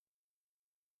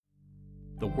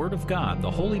The Word of God, the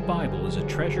Holy Bible, is a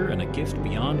treasure and a gift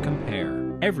beyond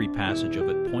compare. Every passage of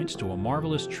it points to a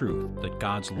marvelous truth that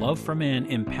God's love for man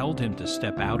impelled him to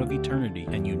step out of eternity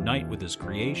and unite with his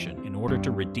creation in order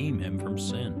to redeem him from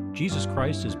sin. Jesus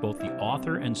Christ is both the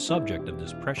author and subject of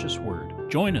this precious Word.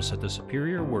 Join us at the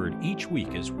Superior Word each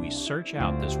week as we search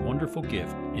out this wonderful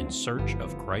gift in search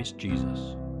of Christ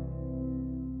Jesus.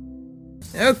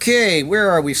 Okay,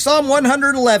 where are we? Psalm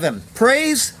 111.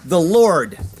 Praise the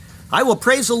Lord. I will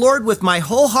praise the Lord with my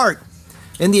whole heart.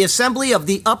 In the assembly of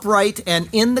the upright and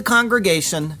in the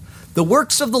congregation, the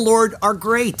works of the Lord are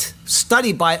great,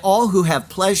 studied by all who have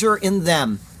pleasure in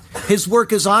them. His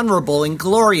work is honorable and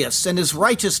glorious, and his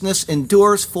righteousness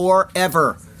endures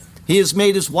forever. He has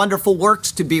made his wonderful works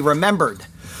to be remembered.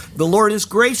 The Lord is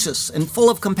gracious and full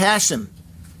of compassion.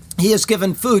 He has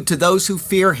given food to those who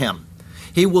fear him.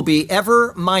 He will be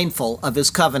ever mindful of his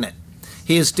covenant.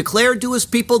 He has declared to his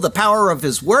people the power of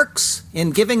his works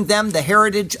in giving them the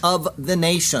heritage of the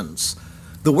nations.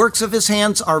 The works of his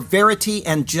hands are verity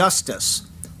and justice.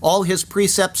 All his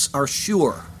precepts are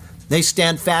sure. They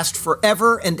stand fast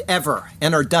forever and ever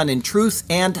and are done in truth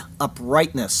and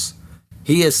uprightness.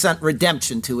 He has sent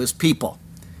redemption to his people.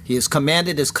 He has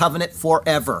commanded his covenant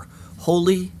forever.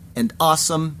 Holy and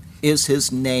awesome is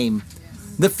his name.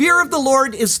 The fear of the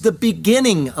Lord is the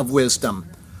beginning of wisdom.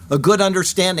 A good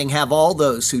understanding have all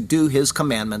those who do his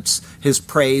commandments. His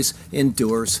praise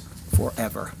endures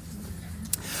forever.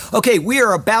 Okay, we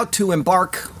are about to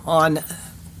embark on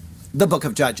the book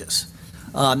of Judges.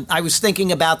 I was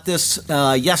thinking about this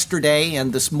yesterday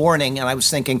and this morning, and I was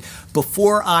thinking,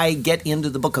 before I get into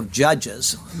the book of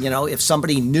Judges, if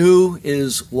somebody new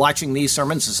is watching these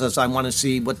sermons and says, I want to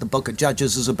see what the book of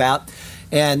Judges is about,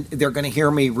 and they're going to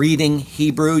hear me reading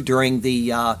Hebrew during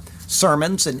the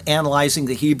sermons and analyzing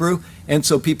the Hebrew, and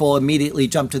so people immediately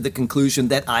jump to the conclusion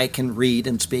that I can read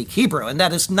and speak Hebrew, and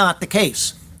that is not the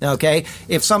case, okay?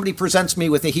 If somebody presents me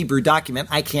with a Hebrew document,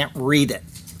 I can't read it,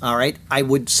 all right? I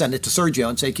would send it to Sergio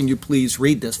and say, can you please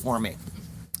read this for me?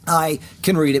 I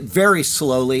can read it very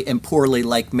slowly and poorly,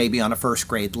 like maybe on a first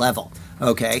grade level,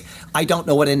 okay? I don't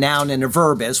know what a noun and a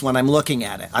verb is when I'm looking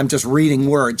at it. I'm just reading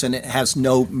words, and it has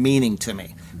no meaning to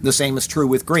me. The same is true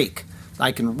with Greek.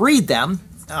 I can read them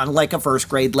on like a first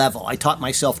grade level. I taught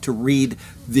myself to read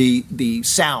the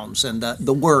sounds and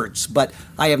the words, but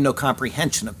I have no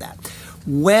comprehension of that.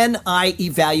 When I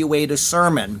evaluate a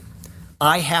sermon,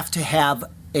 I have to have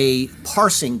a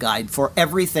parsing guide for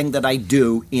everything that I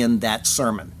do in that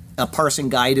sermon. A parsing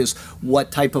guide is what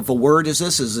type of a word is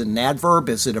this? Is it an adverb?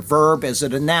 Is it a verb? Is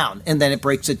it a noun? And then it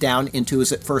breaks it down into,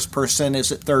 is it first person?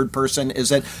 Is it third person?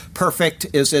 Is it perfect?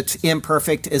 Is it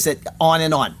imperfect? Is it on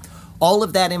and on? All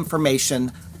of that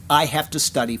information I have to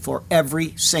study for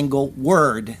every single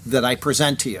word that I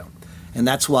present to you. And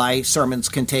that's why sermons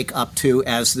can take up to,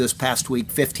 as this past week,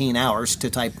 15 hours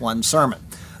to type one sermon.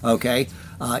 Okay?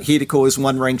 Hideko was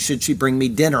wondering, should she bring me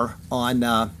dinner on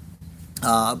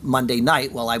Monday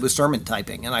night while I was sermon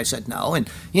typing? And I said no. And,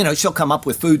 she'll come up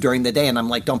with food during the day, and I'm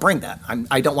like, don't bring that.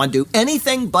 I don't want to do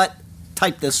anything but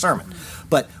type this sermon.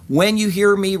 But when you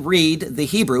hear me read the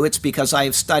Hebrew, it's because I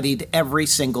have studied every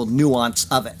single nuance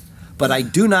of it. But I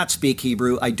do not speak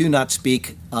Hebrew. I do not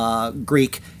speak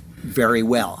Greek very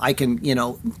well. I can,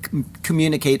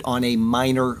 communicate on a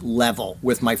minor level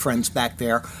with my friends back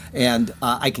there, and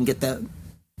I can get the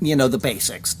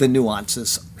basics. The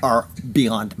nuances are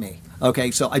beyond me.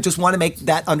 Okay, so I just want to make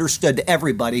that understood to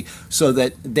everybody so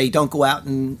that they don't go out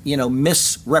and,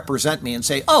 misrepresent me and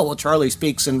say, oh, well, Charlie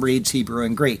speaks and reads Hebrew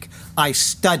and Greek. I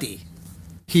study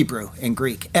Hebrew and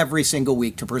Greek every single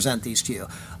week to present these to you.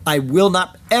 I will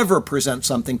not ever present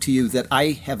something to you that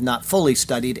I have not fully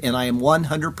studied, and I am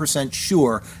 100%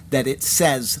 sure that it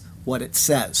says what it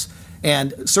says.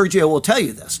 And Sergio will tell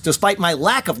you this. Despite my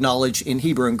lack of knowledge in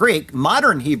Hebrew and Greek,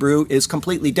 modern Hebrew is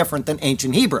completely different than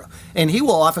ancient Hebrew. And he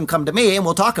will often come to me and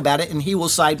we'll talk about it, and he will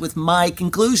side with my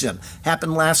conclusion.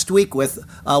 Happened last week with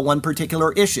one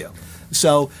particular issue.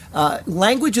 So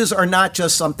languages are not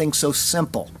just something so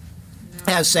simple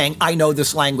as saying, I know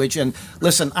this language. And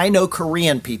listen, I know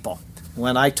Korean people.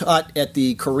 When I taught at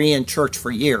the Korean church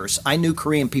for years, I knew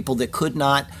Korean people that could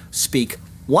not speak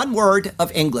one word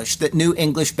of English, that knew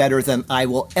English better than I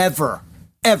will ever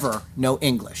know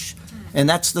English. And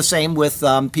that's the same with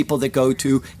people that go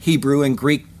to Hebrew and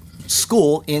Greek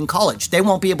school in college. They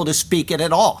won't be able to speak it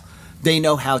at all. They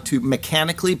know how to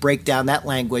mechanically break down that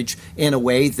language in a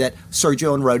way that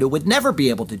Sergio and Rhoda would never be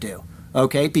able to do.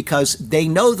 Okay, because they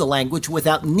know the language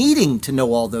without needing to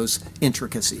know all those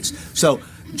intricacies. So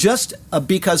just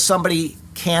because somebody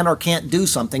can or can't do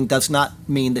something does not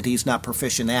mean that he's not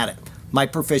proficient at it. My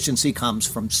proficiency comes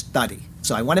from study.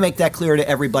 So I want to make that clear to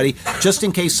everybody, just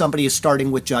in case somebody is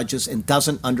starting with Judges and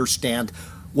doesn't understand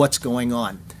what's going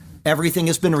on. Everything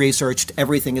has been researched.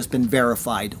 Everything has been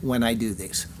verified when I do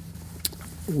these.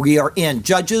 We are in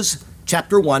Judges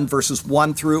chapter 1, verses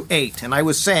 1 through 8. And I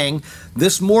was saying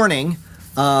this morning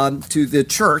to the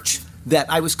church that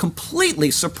I was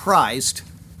completely surprised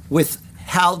with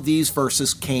how these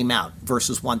verses came out,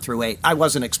 verses 1 through 8. I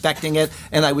wasn't expecting it,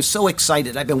 and I was so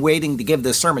excited. I've been waiting to give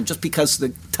this sermon just because the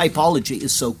typology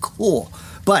is so cool.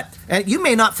 And you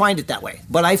may not find it that way,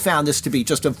 but I found this to be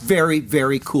just a very,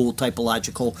 very cool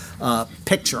typological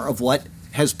picture of what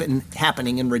has been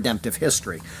happening in redemptive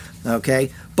history.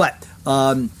 Okay? But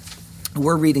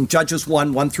we're reading Judges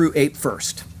 1 through 8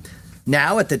 first.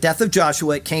 Now, at the death of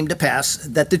Joshua, it came to pass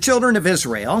that the children of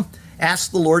Israel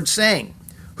asked the Lord, saying,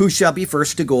 "Who shall be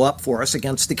first to go up for us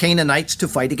against the Canaanites to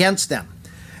fight against them?"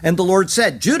 And the Lord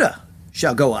said, "Judah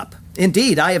shall go up.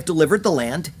 Indeed, I have delivered the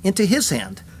land into his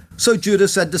hand." So Judah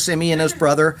said to Simeon his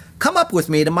brother, "Come up with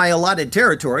me to my allotted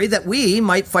territory, that we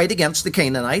might fight against the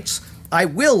Canaanites. I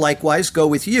will likewise go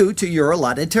with you to your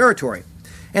allotted territory."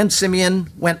 And Simeon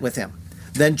went with him.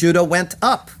 Then Judah went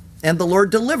up, and the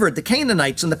Lord delivered the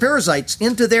Canaanites and the Perizzites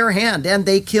into their hand, and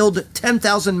they killed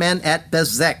 10,000 men at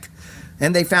Bezek.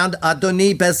 And they found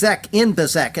Adoni-Bezek in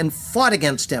Bezek, and fought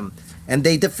against him, and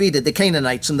they defeated the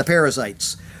Canaanites and the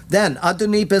Perizzites. Then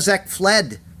Adoni-Bezek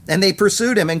fled, and they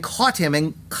pursued him, and caught him,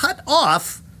 and cut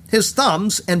off his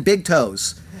thumbs and big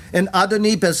toes. And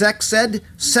Adoni-Bezek said,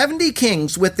 70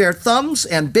 kings with their thumbs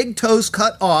and big toes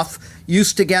cut off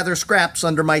used to gather scraps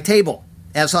under my table,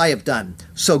 as I have done.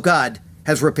 So God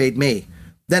has repaid me.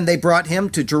 Then they brought him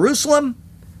to Jerusalem,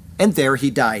 and there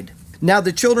he died. Now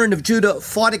the children of Judah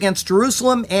fought against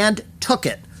Jerusalem and took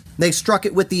it. They struck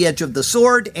it with the edge of the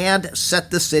sword and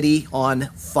set the city on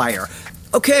fire.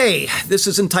 Okay, this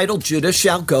is entitled Judah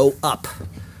Shall Go Up.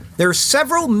 There are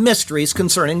several mysteries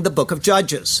concerning the book of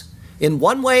Judges. In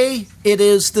one way, it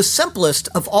is the simplest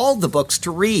of all the books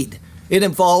to read. It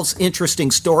involves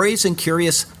interesting stories and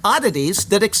curious oddities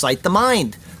that excite the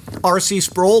mind. R.C.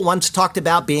 Sproul once talked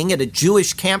about being at a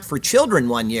Jewish camp for children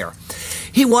one year.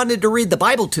 He wanted to read the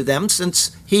Bible to them.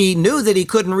 Since he knew that he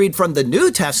couldn't read from the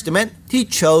New Testament, he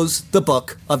chose the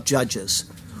book of Judges.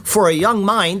 For a young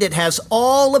mind, it has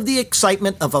all of the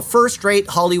excitement of a first-rate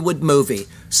Hollywood movie.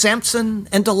 Samson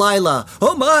and Delilah.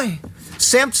 Oh my!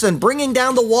 Samson bringing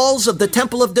down the walls of the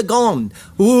Temple of Dagon.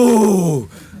 Ooh!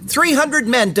 300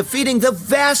 men defeating the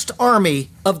vast army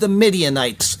of the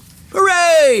Midianites.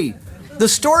 Hooray! The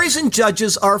stories in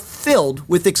Judges are filled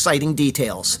with exciting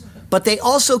details, but they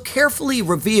also carefully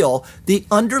reveal the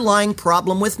underlying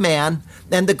problem with man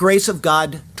and the grace of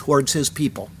God towards his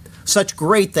people. Such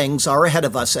great things are ahead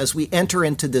of us as we enter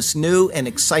into this new and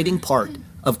exciting part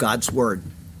of God's Word.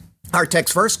 Our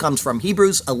text verse comes from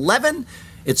Hebrews 11.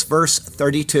 It's verse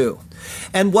 32.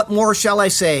 "And what more shall I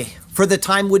say? For the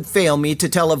time would fail me to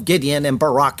tell of Gideon and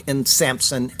Barak and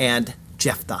Samson and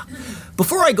Jephthah."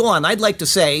 Before I go on, I'd like to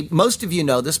say, most of you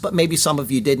know this, but maybe some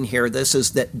of you didn't hear this,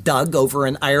 is that Doug over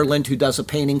in Ireland, who does a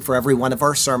painting for every one of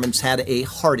our sermons, had a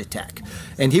heart attack.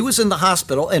 And he was in the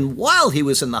hospital, and while he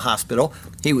was in the hospital,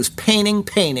 he was painting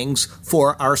paintings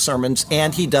for our sermons,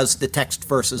 and he does the text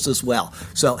verses as well.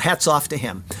 So hats off to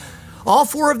him. All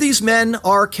four of these men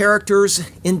are characters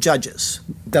in Judges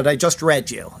that I just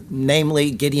read you, namely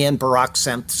Gideon, Barak,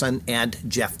 Samson, and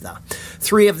Jephthah.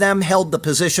 3 of them held the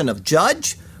position of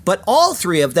judge, but all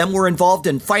 3 of them were involved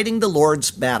in fighting the Lord's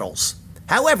battles.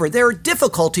 However, there are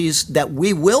difficulties that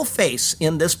we will face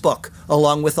in this book,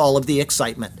 along with all of the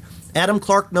excitement. Adam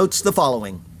Clark notes the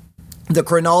following: "The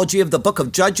chronology of the book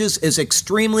of Judges is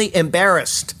extremely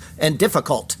embarrassed and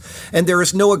difficult, and there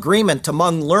is no agreement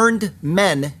among learned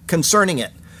men concerning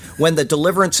it. When the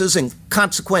deliverances and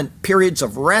consequent periods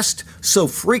of rest so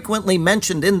frequently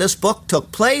mentioned in this book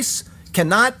took place,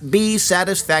 cannot be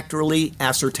satisfactorily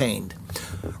ascertained."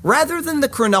 Rather than the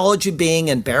chronology being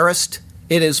embarrassed,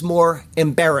 it is more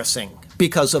embarrassing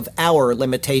because of our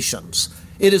limitations.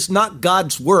 It is not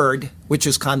God's word which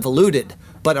is convoluted,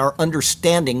 but our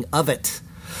understanding of it.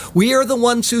 We are the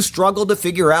ones who struggle to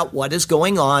figure out what is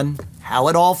going on, how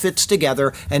it all fits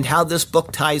together, and how this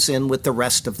book ties in with the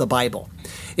rest of the Bible.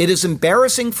 It is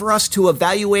embarrassing for us to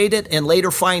evaluate it and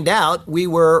later find out we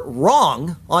were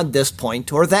wrong on this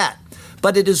point or that.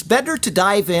 But it is better to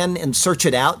dive in and search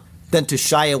it out than to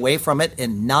shy away from it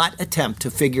and not attempt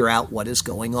to figure out what is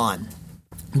going on.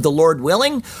 The Lord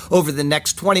willing, over the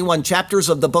next 21 chapters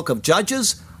of the book of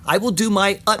Judges, I will do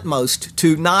my utmost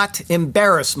to not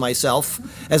embarrass myself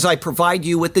as I provide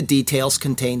you with the details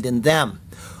contained in them.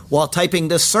 While typing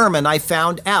this sermon, I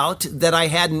found out that I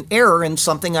had an error in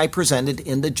something I presented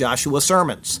in the Joshua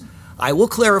sermons. I will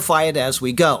clarify it as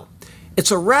we go.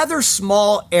 It's a rather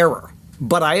small error,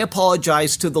 but I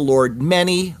apologize to the Lord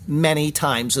many, many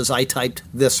times as I typed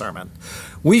this sermon.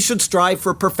 We should strive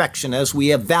for perfection as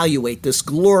we evaluate this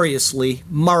gloriously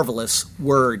marvelous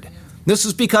word. This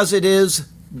is because it is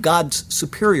God's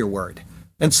superior word.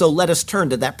 And so let us turn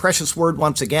to that precious word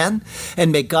once again,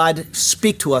 and may God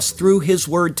speak to us through his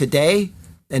word today,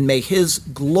 and may his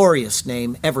glorious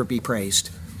name ever be praised.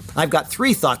 I've got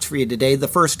 3 thoughts for you today. The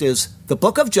first is the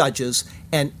book of Judges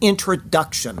and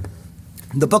introduction.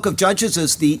 The book of Judges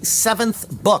is the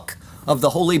 7th book of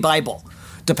the Holy Bible.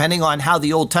 Depending on how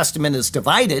the Old Testament is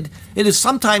divided, it is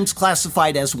sometimes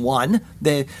classified as 1,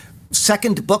 the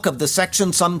second book of the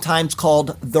section, sometimes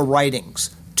called the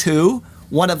Writings. 2,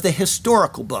 one of the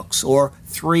historical books, or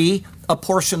 3, a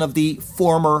portion of the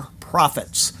former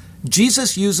prophets.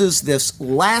 Jesus uses this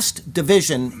last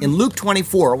division in Luke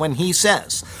 24 when he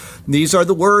says, "These are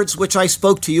the words which I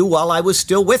spoke to you while I was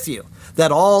still with you,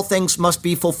 that all things must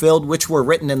be fulfilled which were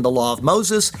written in the law of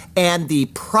Moses and the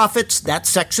prophets," that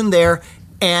section there,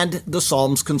 "and the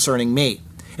Psalms concerning me."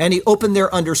 And he opened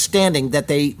their understanding that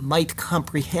they might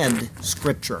comprehend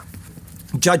Scripture.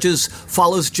 Judges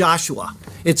follows Joshua.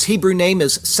 Its Hebrew name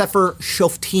is Sefer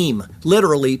Shoftim,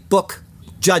 literally Book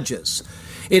Judges.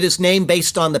 It is named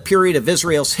based on the period of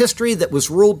Israel's history that was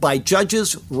ruled by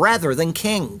judges rather than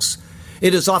kings.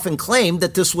 It is often claimed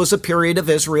that this was a period of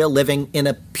Israel living in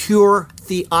a pure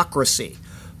theocracy.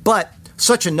 But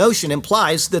such a notion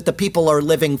implies that the people are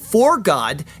living for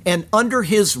God and under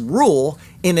his rule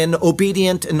in an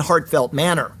obedient and heartfelt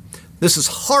manner. This is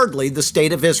hardly the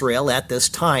state of Israel at this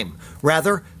time.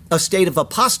 Rather, a state of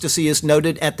apostasy is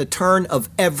noted at the turn of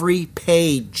every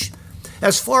page.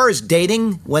 As far as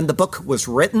dating when the book was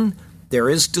written, there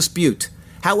is dispute.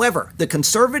 However, the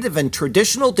conservative and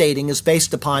traditional dating is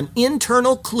based upon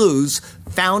internal clues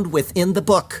found within the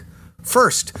book.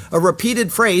 First, a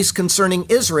repeated phrase concerning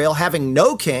Israel having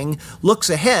no king looks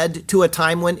ahead to a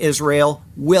time when Israel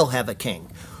will have a king.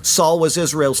 Saul was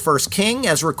Israel's first king,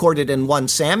 as recorded in 1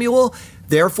 Samuel.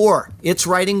 Therefore, its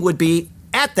writing would be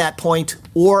at that point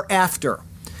or after.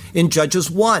 In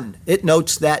Judges 1, it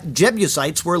notes that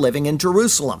Jebusites were living in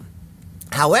Jerusalem.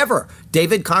 However,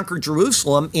 David conquered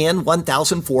Jerusalem in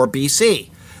 1004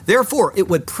 BC. Therefore, it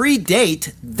would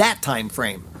predate that time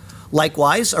frame.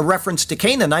 Likewise, a reference to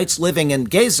Canaanites living in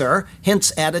Gezer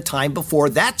hints at a time before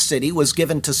that city was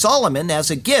given to Solomon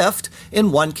as a gift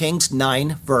in 1 Kings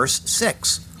 9, verse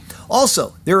 6.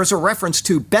 Also, there is a reference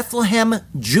to Bethlehem,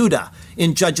 Judah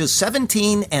in Judges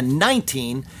 17 and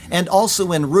 19, and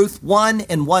also in Ruth 1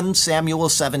 and 1 Samuel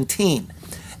 17.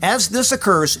 As this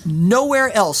occurs nowhere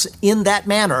else in that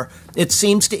manner, it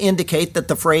seems to indicate that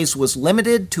the phrase was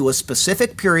limited to a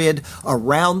specific period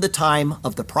around the time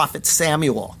of the prophet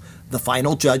Samuel, the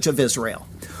final judge of Israel.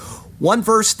 One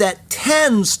verse that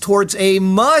tends towards a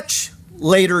much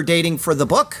later dating for the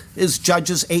book is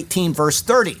Judges 18, verse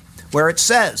 30, where it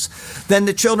says, "Then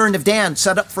the children of Dan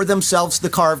set up for themselves the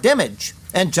carved image.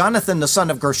 And Jonathan, the son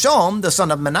of Gershom, the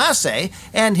son of Manasseh,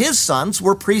 and his sons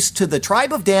were priests to the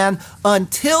tribe of Dan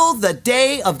until the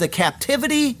day of the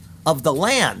captivity of the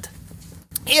land."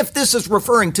 If this is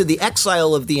referring to the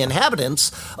exile of the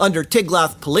inhabitants under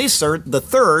Tiglath-Pileser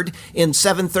III in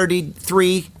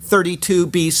 733-32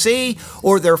 BC,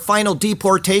 or their final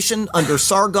deportation under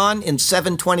Sargon in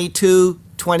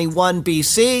 722-21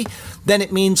 BC, then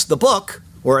it means the book,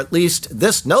 or at least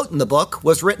this note in the book,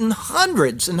 was written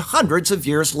hundreds and hundreds of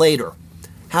years later.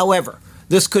 However,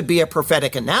 this could be a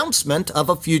prophetic announcement of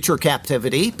a future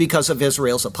captivity because of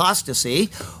Israel's apostasy,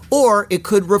 or it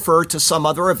could refer to some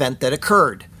other event that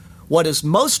occurred. What is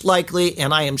most likely,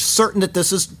 and I am certain that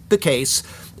this is the case,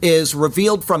 is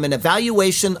revealed from an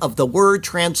evaluation of the word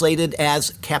translated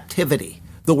as captivity.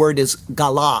 The word is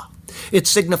galah. It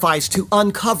signifies to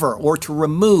uncover or to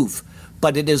remove,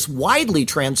 but it is widely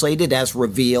translated as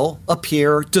reveal,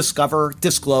 appear, discover,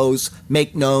 disclose,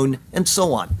 make known, and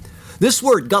so on. This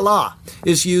word, galah,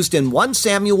 is used in 1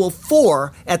 Samuel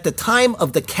 4 at the time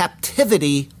of the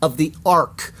captivity of the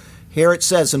ark. Here it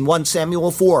says in 1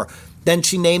 Samuel 4, "Then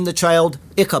she named the child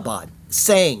Ichabod,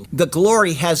 saying, 'The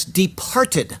glory has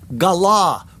departed,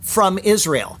 galah, from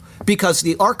Israel, because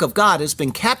the ark of God has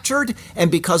been captured,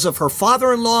 and because of her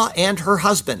father-in-law and her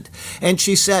husband.' And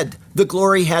she said, 'The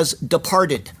glory has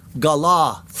departed,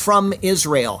 galah, from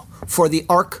Israel, for the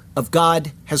ark of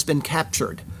God has been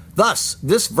captured.'" Thus,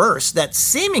 this verse that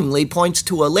seemingly points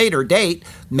to a later date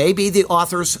may be the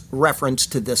author's reference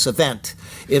to this event.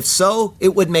 If so,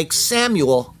 it would make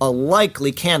Samuel a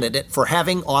likely candidate for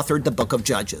having authored the book of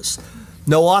Judges.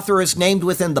 No author is named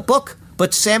within the book,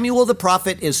 but Samuel the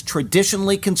prophet is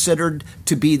traditionally considered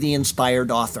to be the inspired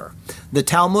author. The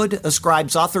Talmud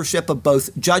ascribes authorship of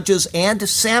both Judges and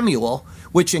Samuel,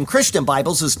 which in Christian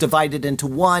Bibles is divided into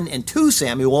 1 and 2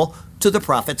 Samuel, to the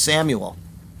prophet Samuel.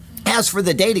 As for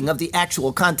the dating of the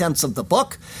actual contents of the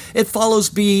book, it follows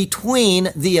between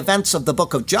the events of the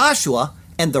book of Joshua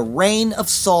and the reign of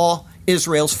Saul,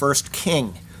 Israel's first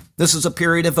king. This is a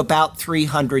period of about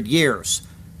 300 years.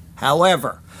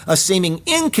 However, a seeming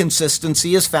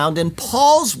inconsistency is found in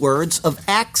Paul's words of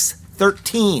Acts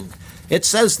 13. It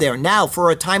says there, "Now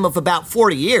for a time of about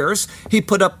 40 years, he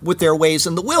put up with their ways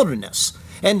in the wilderness.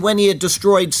 And when he had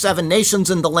destroyed 7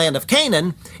 nations in the land of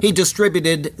Canaan, he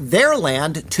distributed their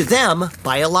land to them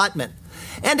by allotment.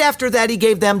 And after that he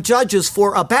gave them judges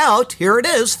for about, here it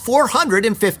is,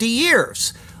 450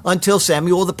 years, until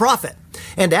Samuel the prophet.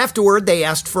 And afterward they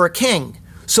asked for a king.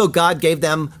 So God gave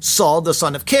them Saul the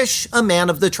son of Kish, a man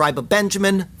of the tribe of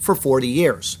Benjamin, for 40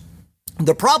 years.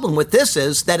 The problem with this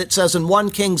is that it says in 1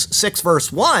 Kings 6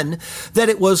 verse 1 that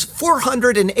it was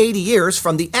 480 years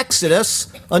from the Exodus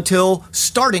until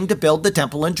starting to build the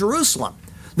temple in Jerusalem.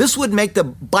 This would make the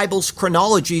Bible's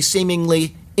chronology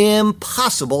seemingly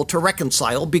impossible to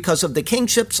reconcile because of the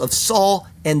kingships of Saul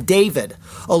and David,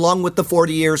 along with the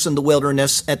 40 years in the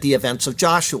wilderness at the events of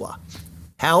Joshua.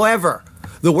 However,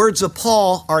 the words of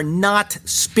Paul are not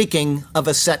speaking of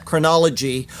a set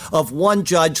chronology of one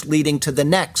judge leading to the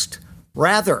next.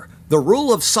 Rather, the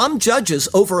rule of some judges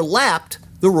overlapped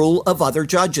the rule of other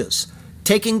judges.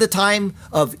 Taking the time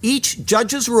of each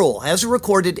judge's rule, as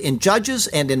recorded in Judges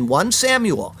and in 1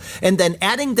 Samuel, and then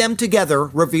adding them together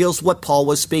reveals what Paul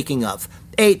was speaking of.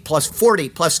 8 plus 40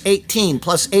 plus 18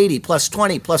 plus 80 plus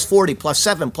 20 plus 40 plus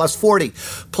 7 plus 40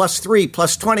 plus 3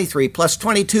 plus 23 plus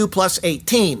 22 plus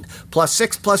 18 plus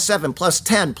 6 plus 7 plus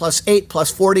 10 plus 8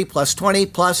 plus 40 plus 20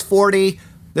 plus 40.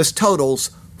 This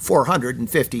totals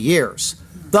 450 years.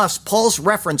 Thus, Paul's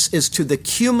reference is to the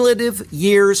cumulative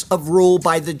years of rule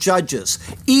by the judges,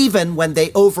 even when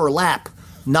they overlap,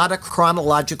 not a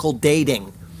chronological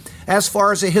dating. As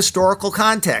far as a historical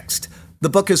context, the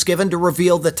book is given to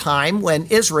reveal the time when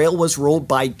Israel was ruled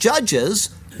by judges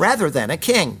rather than a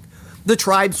king. The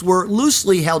tribes were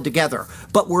loosely held together,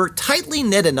 but were tightly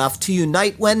knit enough to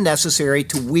unite when necessary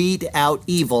to weed out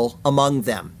evil among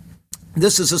them.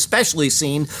 This is especially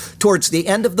seen towards the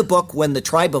end of the book when the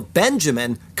tribe of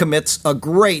Benjamin commits a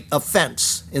great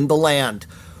offense in the land.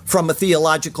 From a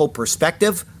theological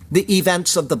perspective, the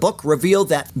events of the book reveal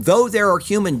that though there are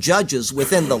human judges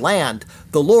within the land,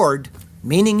 the Lord,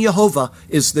 meaning Jehovah,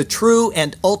 is the true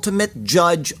and ultimate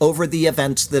judge over the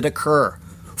events that occur.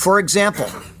 For example,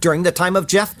 during the time of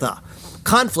Jephthah,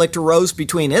 conflict arose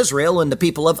between Israel and the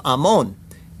people of Ammon.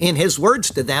 In his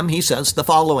words to them, he says the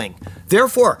following,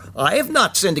 "Therefore, I have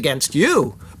not sinned against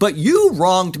you, but you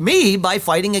wronged me by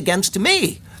fighting against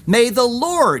me. May the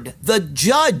Lord, the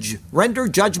judge, render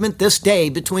judgment this day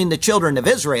between the children of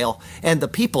Israel and the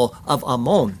people of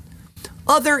Ammon."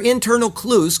 Other internal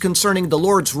clues concerning the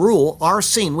Lord's rule are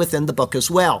seen within the book as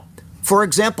well. For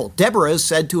example, Deborah is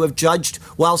said to have judged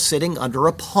while sitting under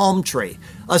a palm tree,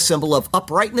 a symbol of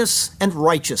uprightness and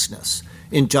righteousness,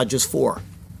 in Judges 4.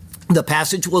 The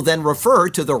passage will then refer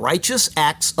to the righteous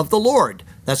acts of the Lord,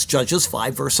 that's Judges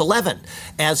 5 verse 11,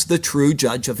 as the true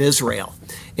judge of Israel.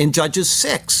 In Judges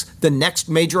 6, the next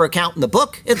major account in the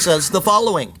book, it says the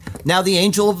following, "Now the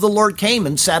angel of the Lord came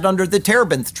and sat under the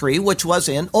terebinth tree, which was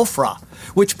in Ophrah,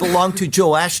 which belonged to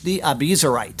Joash the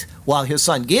Abizarite, while his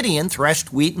son Gideon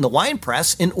threshed wheat in the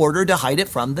winepress in order to hide it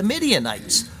from the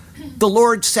Midianites. The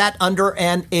Lord sat under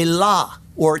an elah,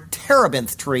 or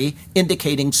terebinth tree,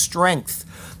 indicating strength.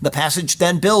 The passage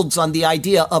then builds on the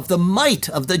idea of the might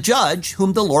of the judge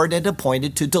whom the Lord had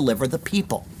appointed to deliver the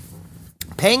people.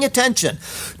 Paying attention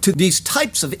to these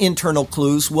types of internal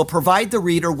clues will provide the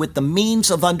reader with the means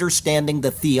of understanding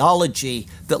the theology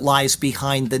that lies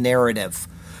behind the narrative.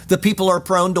 The people are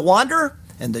prone to wander,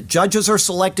 and the judges are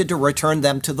selected to return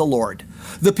them to the Lord.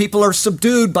 The people are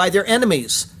subdued by their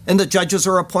enemies, and the judges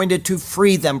are appointed to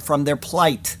free them from their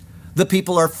plight. The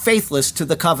people are faithless to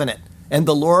the covenant, and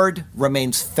the Lord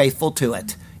remains faithful to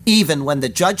it, even when the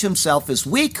judge himself is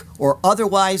weak or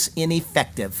otherwise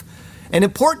ineffective. An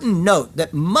important note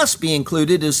that must be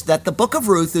included is that the book of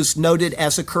Ruth is noted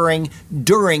as occurring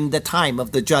during the time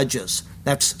of the judges.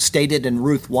 That's stated in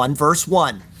Ruth 1 verse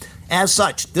 1. As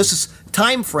such, this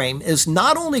time frame is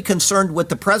not only concerned with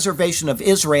the preservation of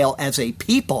Israel as a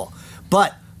people,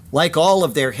 but like all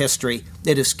of their history,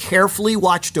 it is carefully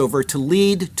watched over to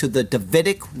lead to the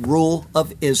Davidic rule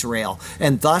of Israel,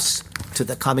 and thus to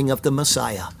the coming of the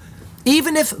Messiah.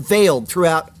 Even if veiled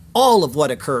throughout all of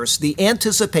what occurs, the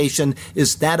anticipation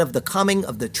is that of the coming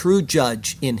of the true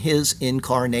judge in his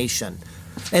incarnation.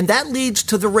 And that leads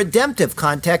to the redemptive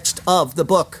context of the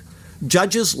book.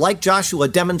 Judges, like Joshua,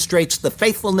 demonstrates the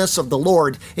faithfulness of the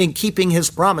Lord in keeping his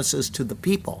promises to the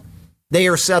people. They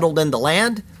are settled in the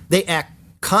land, they act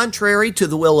contrary to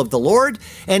the will of the Lord,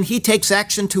 and he takes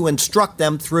action to instruct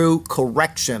them through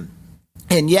correction.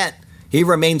 And yet, he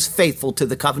remains faithful to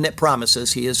the covenant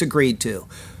promises he has agreed to.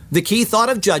 The key thought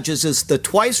of Judges is the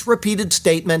twice repeated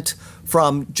statement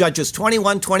from Judges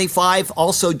 21:25,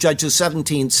 also Judges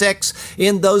 17:6.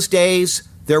 In those days,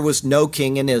 there was no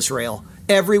king in Israel.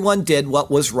 Everyone did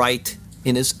what was right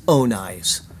in his own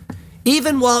eyes.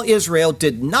 Even while Israel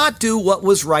did not do what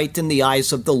was right in the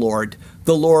eyes of the Lord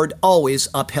always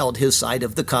upheld his side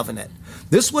of the covenant.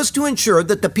 This was to ensure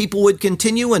that the people would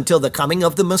continue until the coming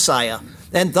of the Messiah,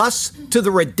 and thus to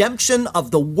the redemption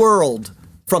of the world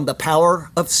from the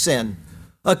power of sin.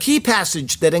 A key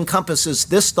passage that encompasses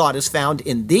this thought is found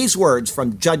in these words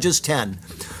from Judges 10.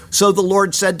 So the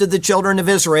Lord said to the children of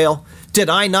Israel, "Did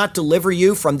I not deliver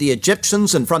you from the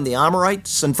Egyptians and from the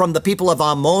Amorites and from the people of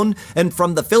Ammon and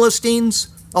from the Philistines?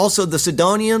 Also the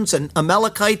Sidonians and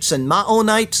Amalekites and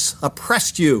Maonites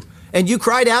oppressed you, and you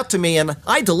cried out to me, and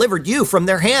I delivered you from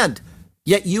their hand.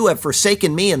 Yet you have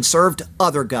forsaken me and served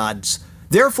other gods.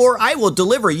 Therefore I will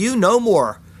deliver you no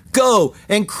more. Go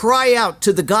and cry out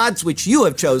to the gods which you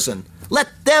have chosen. Let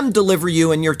them deliver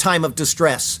you in your time of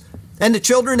distress." And the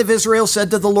children of Israel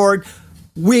said to the Lord,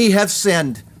 "We have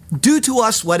sinned. Do to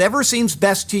us whatever seems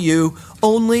best to you.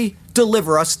 Only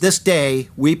deliver us this day,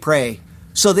 we pray."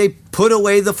 So they put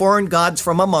away the foreign gods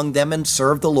from among them and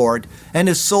served the Lord, and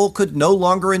his soul could no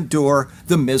longer endure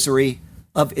the misery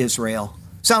of Israel.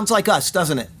 Sounds like us,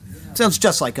 doesn't it? Sounds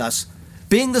just like us.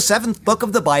 Being the seventh book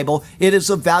of the Bible, it is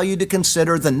of value to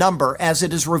consider the number as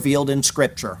it is revealed in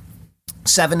Scripture.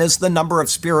 7 is the number of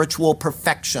spiritual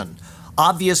perfection.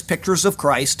 Obvious pictures of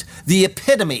Christ, the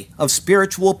epitome of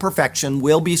spiritual perfection,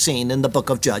 will be seen in the book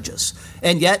of Judges.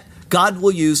 And yet, God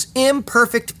will use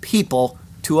imperfect people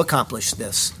to accomplish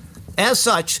this. As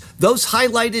such, those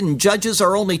highlighted in Judges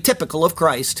are only typical of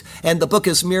Christ, and the book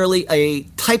is merely a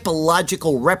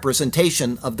typological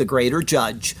representation of the greater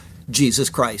judge, Jesus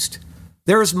Christ.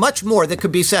 There is much more that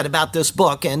could be said about this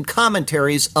book, and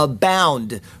commentaries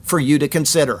abound for you to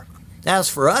consider. As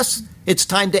for us, it's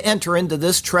time to enter into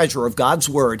this treasure of God's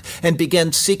Word and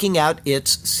begin seeking out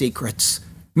its secrets.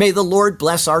 May the Lord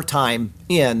bless our time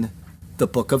in the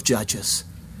book of Judges.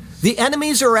 The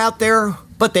enemies are out there,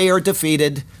 but they are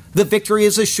defeated. The victory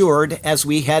is assured as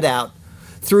we head out.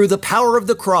 Through the power of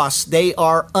the cross, they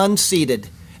are unseated.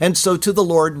 And so to the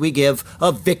Lord we give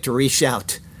a victory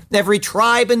shout. Every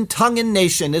tribe and tongue and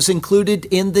nation is included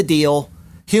in the deal.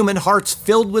 Human hearts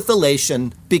filled with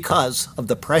elation because of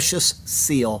the precious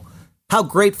seal. How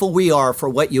grateful we are for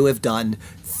what you have done.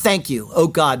 Thank you, O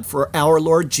God, for our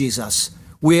Lord Jesus.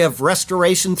 We have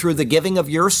restoration through the giving of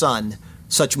your Son.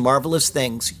 Such marvelous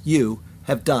things you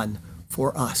have done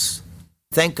for us.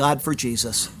 Thank God for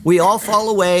Jesus. We all fall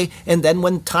away, and then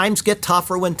when times get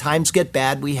tough or when times get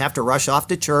bad, we have to rush off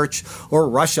to church or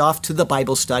rush off to the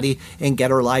Bible study and get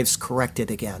our lives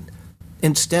corrected again.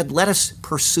 Instead, let us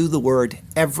pursue the Word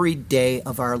every day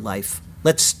of our life.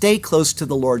 Let's stay close to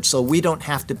the Lord so we don't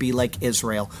have to be like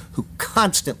Israel, who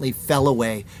constantly fell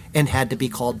away and had to be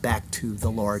called back to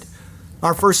the Lord.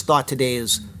 Our first thought today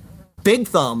is big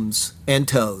thumbs and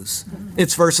toes.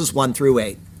 It's verses 1 through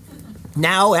 8.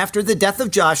 Now, after the death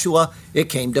of Joshua, it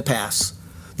came to pass.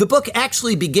 The book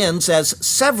actually begins as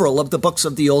several of the books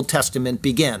of the Old Testament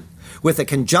begin, with a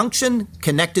conjunction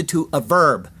connected to a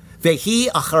verb, Vehi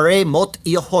acharei mot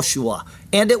Yehoshua,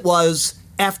 and it was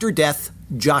after death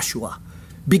Joshua.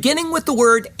 Beginning with the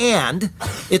word "and,"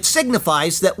 it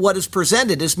signifies that what is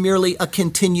presented is merely a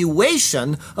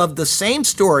continuation of the same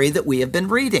story that we have been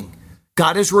reading.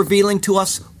 God is revealing to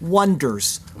us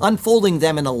wonders, unfolding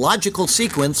them in a logical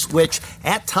sequence which,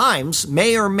 at times,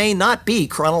 may or may not be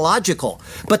chronological,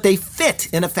 but they fit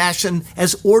in a fashion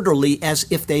as orderly as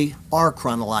if they are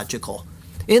chronological.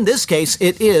 In this case,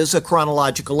 it is a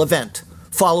chronological event,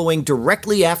 following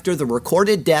directly after the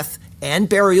recorded death and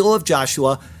burial of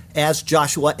Joshua as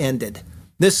Joshua ended.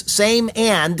 This same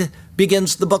 "and"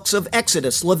 begins the books of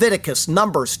Exodus, Leviticus,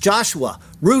 Numbers, Joshua,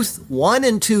 Ruth, 1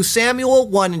 and 2 Samuel,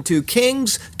 1 and 2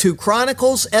 Kings, 2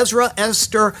 Chronicles, Ezra,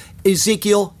 Esther,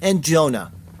 Ezekiel, and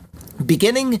Jonah.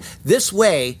 Beginning this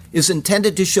way is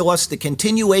intended to show us the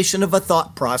continuation of a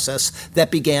thought process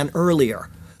that began earlier.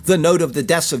 The note of the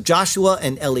deaths of Joshua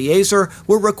and Eleazar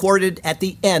were recorded at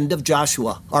the end of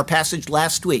Joshua, our passage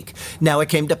last week. Now it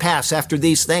came to pass after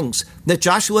these things that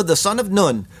Joshua the son of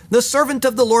Nun, the servant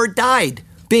of the Lord, died,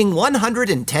 being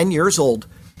 110 years old.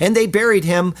 And they buried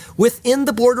him within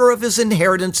the border of his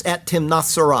inheritance at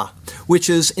Timnath-serah, which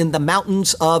is in the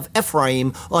mountains of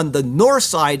Ephraim on the north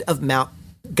side of Mount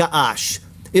Gaash.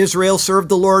 Israel served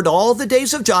the Lord all the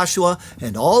days of Joshua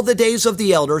and all the days of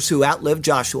the elders who outlived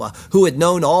Joshua, who had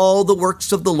known all the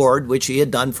works of the Lord which he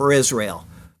had done for Israel.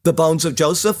 The bones of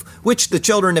Joseph, which the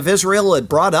children of Israel had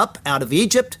brought up out of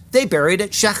Egypt, they buried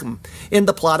at Shechem, in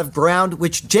the plot of ground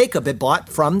which Jacob had bought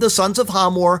from the sons of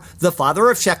Hamor, the father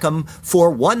of Shechem,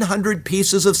 for 100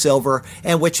 pieces of silver,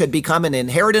 and which had become an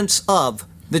inheritance of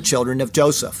the children of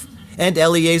Joseph. And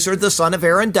Eleazar the son of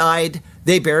Aaron died.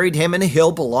 They buried him in a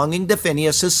hill belonging to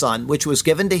Phinehas his son, which was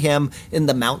given to him in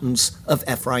the mountains of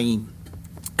Ephraim.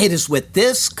 It is with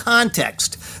this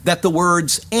context that the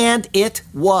words, "and it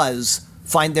was,"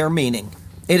 find their meaning.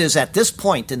 It is at this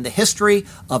point in the history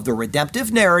of the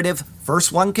redemptive narrative, verse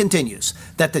 1 continues,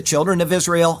 that the children of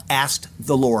Israel asked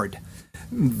the Lord,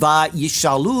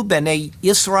 "Vayishalu bnei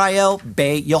Israel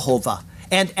be Yehovah,"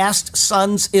 and asked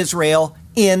sons Israel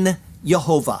in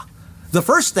Yehovah. The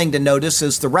first thing to notice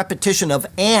is the repetition of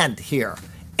 "and" here.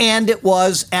 And it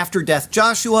was after death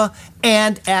Joshua,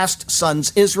 and asked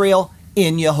sons Israel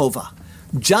in Yehovah.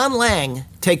 John Lang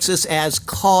takes this as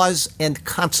cause and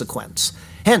consequence.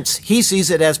 Hence, he sees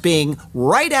it as being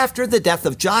right after the death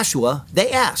of Joshua,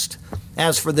 they asked.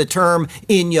 As for the term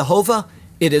 "in Yehovah,"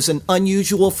 it is an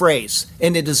unusual phrase,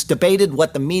 and it is debated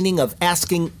what the meaning of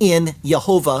asking in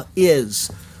Yehovah is.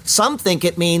 Some think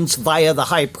it means via the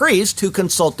high priest who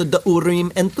consulted the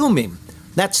Urim and Thummim.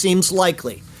 That seems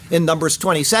likely. In Numbers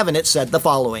 27, it said the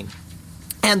following,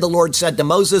 "And the Lord said to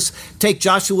Moses, Take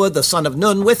Joshua the son of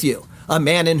Nun with you, a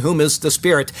man in whom is the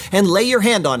Spirit, and lay your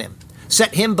hand on him.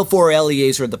 Set him before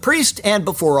Eleazar the priest and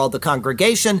before all the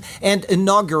congregation, and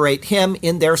inaugurate him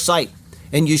in their sight.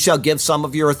 And you shall give some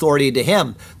of your authority to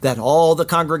him, that all the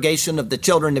congregation of the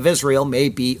children of Israel may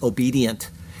be obedient.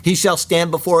 He shall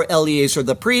stand before Eleazar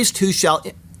the priest, who shall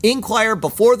inquire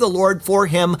before the Lord for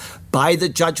him by the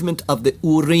judgment of the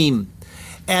Urim.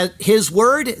 At his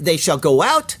word they shall go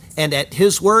out, and at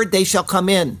his word they shall come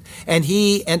in, and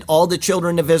he and all the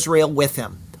children of Israel with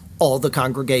him, all the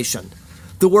congregation."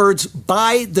 The words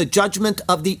 "by the judgment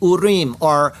of the Urim"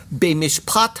 are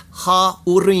 "bemishpat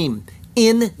ha-Urim,"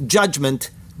 in judgment,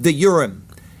 the Urim.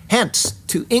 Hence,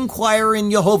 to inquire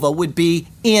in Yehovah would be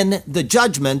in the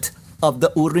judgment of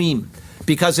the Urim,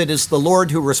 because it is the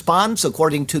Lord who responds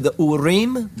according to the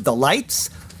Urim, the lights.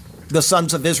 The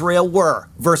sons of Israel were,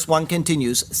 verse 1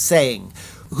 continues, saying,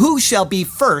 "Who shall be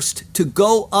first to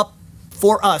go up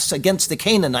for us against the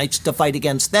Canaanites to fight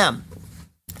against them?"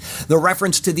 The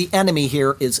reference to the enemy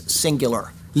here is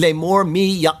singular. Lemor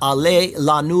mi ya'ale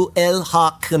lanu el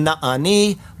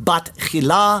ha-Knaani bat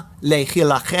chila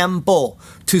lechilachem bo.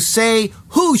 To say,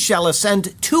 who shall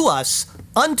ascend to us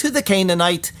unto the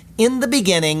Canaanite in the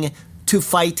beginning to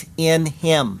fight in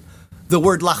him. The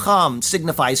word lacham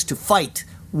signifies to fight,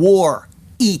 war,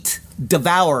 eat,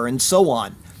 devour, and so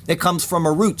on. It comes from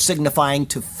a root signifying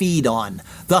to feed on.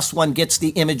 Thus one gets the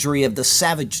imagery of the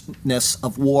savageness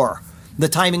of war. The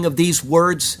timing of these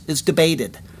words is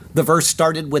debated. The verse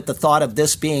started with the thought of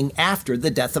this being after the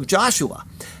death of Joshua.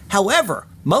 However,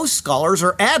 most scholars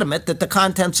are adamant that the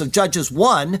contents of Judges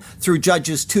 1 through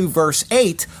Judges 2 verse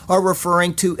 8 are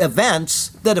referring to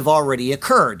events that have already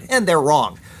occurred, and they're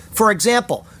wrong. For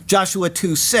example, Joshua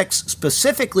 2:6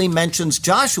 specifically mentions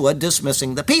Joshua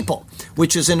dismissing the people,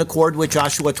 which is in accord with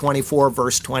Joshua 24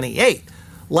 verse 28.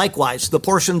 Likewise, the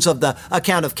portions of the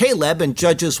account of Caleb in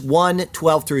Judges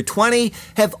 1:12 through 20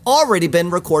 have already been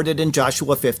recorded in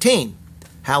Joshua 15.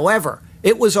 However,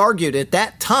 it was argued at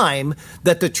that time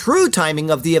that the true timing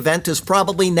of the event is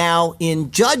probably now in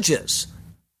Judges,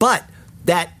 but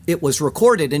that it was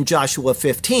recorded in Joshua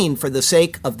 15 for the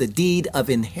sake of the deed of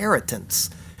inheritance.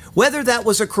 Whether that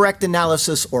was a correct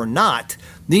analysis or not,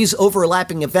 these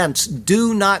overlapping events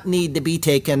do not need to be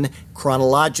taken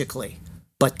chronologically,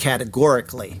 but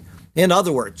categorically. In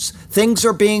other words, things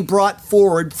are being brought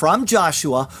forward from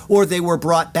Joshua, or they were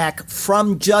brought back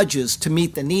from Judges to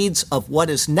meet the needs of what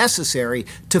is necessary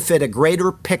to fit a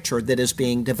greater picture that is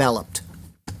being developed.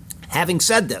 Having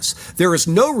said this, there is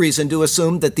no reason to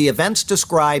assume that the events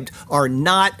described are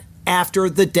not after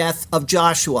the death of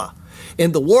Joshua.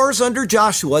 In the wars under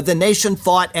Joshua, the nation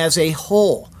fought as a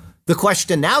whole. The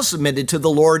question now submitted to the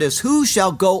Lord is, who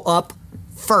shall go up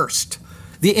first?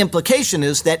 The implication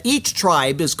is that each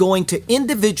tribe is going to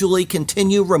individually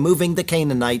continue removing the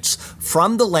Canaanites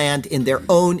from the land in their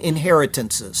own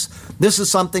inheritances. This is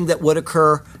something that would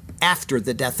occur after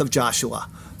the death of Joshua.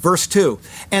 Verse 2,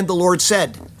 and the Lord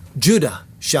said, Judah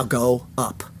shall go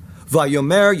up.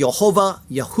 Vayomer Yehovah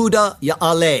Yehuda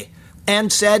Ya'aleh.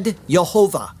 and said,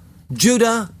 Jehovah,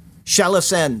 Judah shall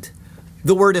ascend.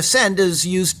 The word ascend is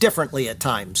used differently at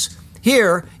times.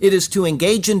 Here, it is to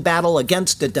engage in battle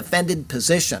against a defended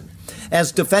position.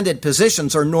 As defended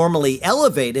positions are normally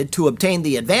elevated to obtain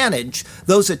the advantage,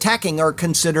 those attacking are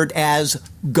considered as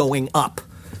going up.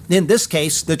 In this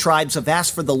case, the tribes have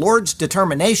asked for the Lord's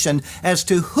determination as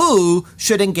to who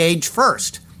should engage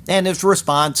first, and his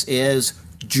response is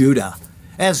Judah.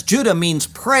 As Judah means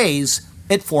praise,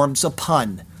 it forms a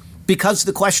pun. Because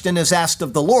the question is asked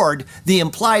of the Lord, the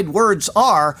implied words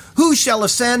are, who shall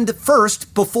ascend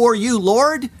first before you,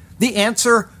 Lord? The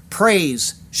answer,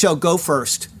 praise shall go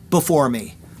first before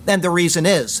me. And the reason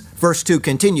is, verse 2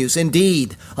 continues,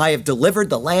 indeed, I have delivered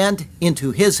the land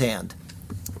into his hand.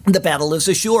 The battle is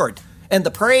assured, and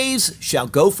the praise shall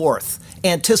go forth,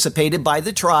 anticipated by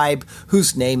the tribe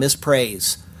whose name is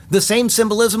praise. The same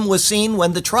symbolism was seen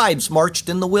when the tribes marched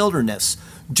in the wilderness.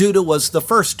 Judah was the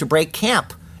first to break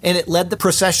camp, and it led the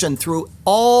procession through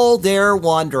all their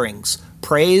wanderings.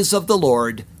 Praise of the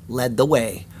Lord led the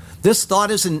way. This thought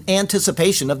is an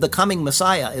anticipation of the coming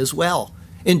Messiah as well.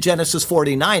 In Genesis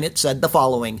 49, it said the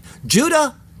following,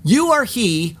 Judah, you are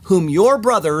he whom your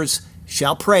brothers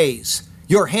shall praise.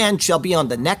 Your hand shall be on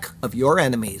the neck of your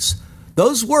enemies.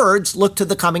 Those words look to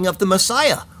the coming of the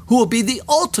Messiah, who will be the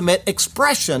ultimate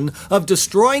expression of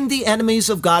destroying the enemies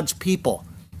of God's people.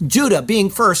 Judah being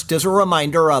first is a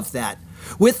reminder of that.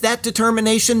 With that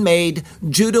determination made,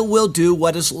 Judah will do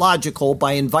what is logical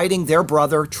by inviting their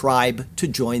brother tribe to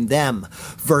join them.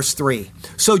 Verse 3,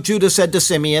 so Judah said to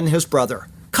Simeon, his brother,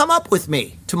 come up with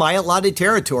me to my allotted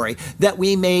territory, that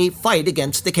we may fight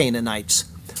against the Canaanites.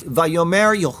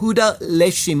 Vayomer Yehuda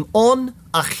leShimon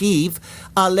achiv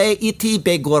ale iti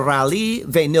begorali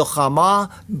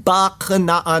ve'nilchama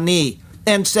ba'Kanaani.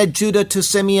 And said Judah to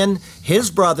Simeon,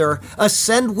 his brother,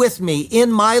 ascend with me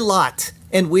in my lot,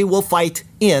 and we will fight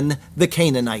in the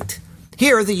Canaanite.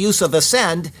 Here, the use of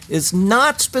ascend is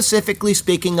not specifically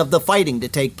speaking of the fighting to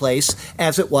take place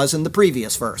as it was in the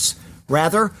previous verse.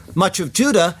 Rather, much of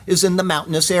Judah is in the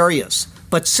mountainous areas,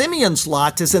 but Simeon's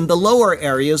lot is in the lower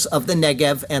areas of the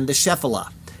Negev and the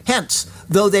Shephelah. Hence,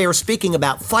 though they are speaking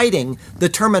about fighting, the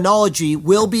terminology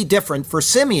will be different for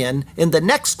Simeon in the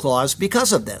next clause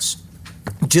because of this.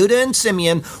 Judah and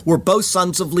Simeon were both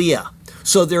sons of Leah,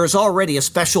 so there is already a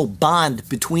special bond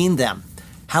between them.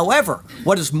 However,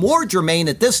 what is more germane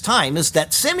at this time is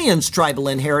that Simeon's tribal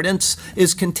inheritance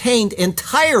is contained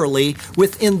entirely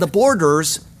within the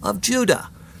borders of Judah.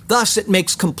 Thus, it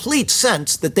makes complete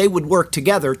sense that they would work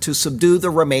together to subdue the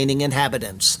remaining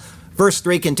inhabitants. Verse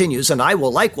 3 continues, and I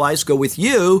will likewise go with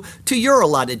you to your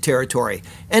allotted territory.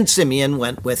 And Simeon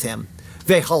went with him.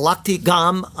 Vehalakti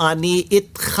gam ani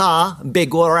itcha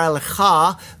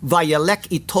begoralcha vayalek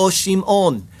ito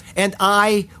Shimon. And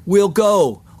I will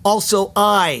go, also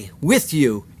I, with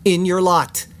you in your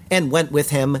lot. And went with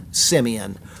him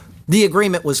Simeon. The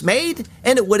agreement was made,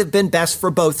 and it would have been best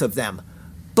for both of them,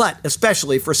 but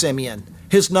especially for Simeon.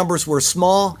 His numbers were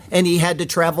small, and he had to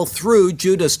travel through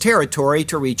Judah's territory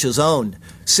to reach his own.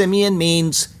 Simeon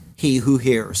means he who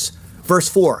hears. Verse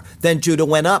 4, then Judah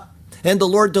went up, and the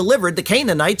Lord delivered the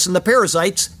Canaanites and the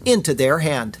Perizzites into their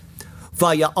hand.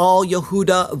 Vaya'al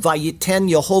Yehuda vayiten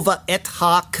Yehovah et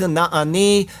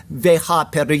ha-Kanaani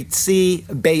veha-Perizzi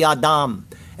beyadam.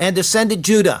 And ascended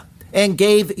Judah, and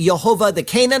gave Yehovah the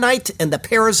Canaanite and the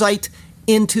Perizzite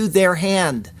into their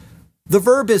hand. The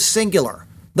verb is singular.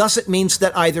 Thus it means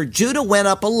that either Judah went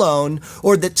up alone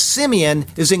or that Simeon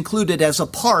is included as a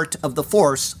part of the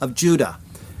force of Judah.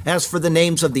 As for the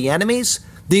names of the enemies,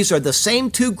 these are the same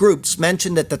two groups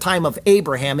mentioned at the time of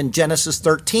Abraham in Genesis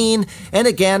 13 and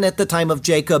again at the time of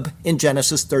Jacob in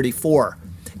Genesis 34.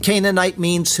 Canaanite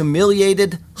means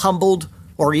humiliated, humbled,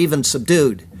 or even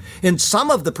subdued. In some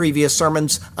of the previous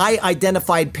sermons, I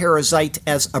identified Perizzite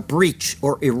as a breach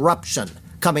or eruption,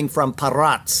 coming from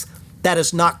Paratz. That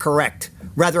is not correct.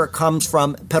 Rather, it comes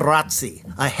from Perazzi,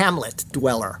 a hamlet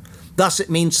dweller. Thus, it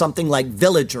means something like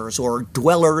villagers or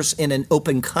dwellers in an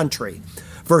open country.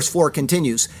 Verse 4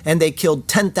 continues, and they killed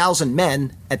 10,000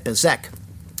 men at Bezek.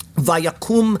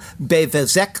 Vayakum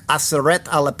bevezek aseret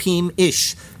alapim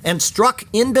ish, and struck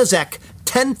in Bezek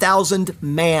 10,000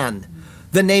 man.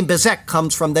 The name Bezek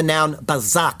comes from the noun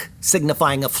bazak,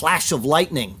 signifying a flash of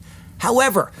lightning.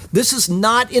 However, this is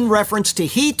not in reference to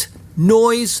heat,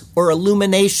 noise, or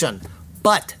illumination,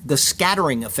 but the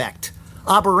scattering effect.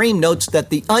 Abarim notes that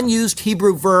the unused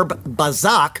Hebrew verb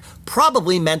bazak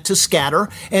probably meant to scatter,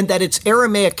 and that its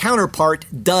Aramaic counterpart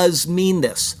does mean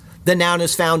this. The noun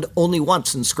is found only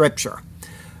once in Scripture.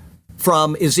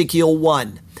 from Ezekiel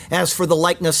 1. As for the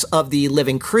likeness of the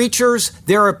living creatures,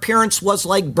 their appearance was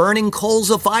like burning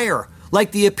coals of fire,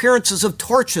 like the appearances of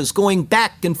torches going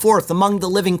back and forth among the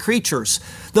living creatures.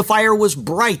 The fire was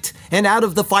bright, and out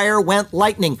of the fire went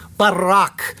lightning,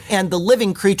 barak, and the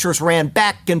living creatures ran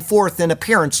back and forth in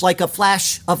appearance like a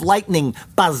flash of lightning,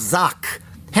 bazak.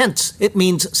 Hence, it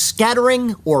means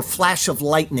scattering or flash of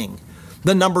lightning.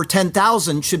 The number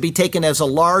 10,000 should be taken as a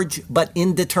large but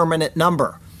indeterminate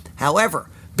number. However,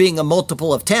 being a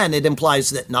multiple of 10, it implies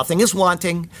that nothing is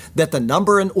wanting, that the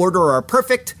number and order are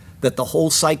perfect, that the whole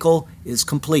cycle is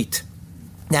complete.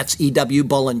 That's E.W.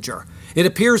 Bullinger. It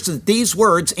appears that these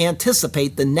words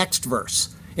anticipate the next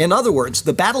verse. In other words,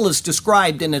 the battle is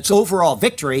described in its overall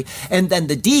victory, and then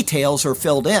the details are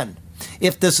filled in.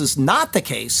 If this is not the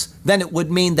case, then it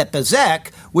would mean that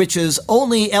Bezek, which is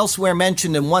only elsewhere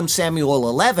mentioned in 1 Samuel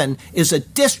 11, is a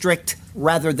district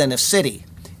rather than a city.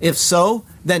 If so,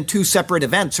 then two separate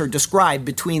events are described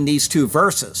between these two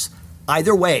verses.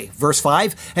 Either way, verse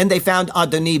 5, and they found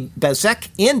Adoni-Bezek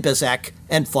in Bezek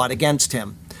and fought against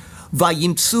him.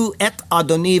 Vayimtsu et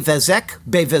Adoni-Bezek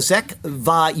bevezek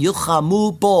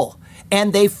vayilchamu bo.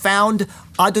 And they found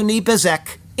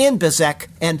Adoni-Bezek in Bezek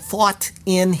and fought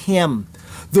in him.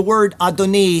 The word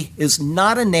Adoni is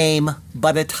not a name,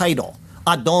 but a title.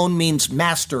 Adon means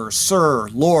master, sir,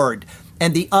 lord,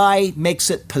 and the I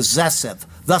makes it possessive.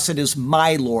 Thus it is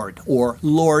my lord, or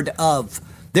lord of.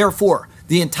 Therefore,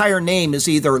 the entire name is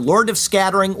either Lord of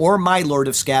Scattering or My Lord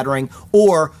of Scattering,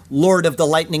 or Lord of the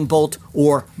Lightning Bolt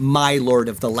or My Lord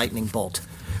of the Lightning Bolt.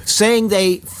 Saying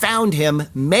they found him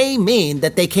may mean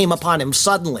that they came upon him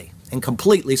suddenly and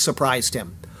completely surprised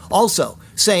him. Also,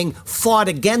 saying fought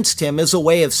against him is a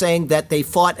way of saying that they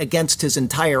fought against his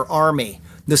entire army.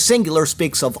 The singular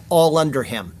speaks of all under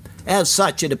him. As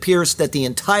such, it appears that the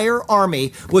entire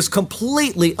army was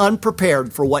completely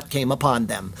unprepared for what came upon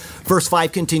them. Verse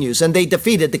 5 continues, and they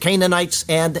defeated the Canaanites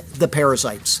and the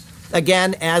Perizzites.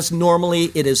 Again, as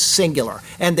normally, it is singular.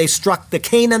 And they struck the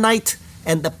Canaanite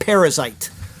and the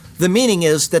Perizzite. The meaning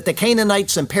is that the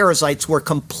Canaanites and Perizzites were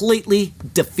completely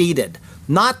defeated.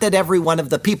 Not that every one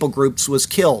of the people groups was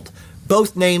killed.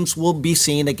 Both names will be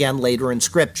seen again later in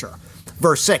Scripture.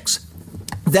 Verse 6,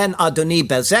 then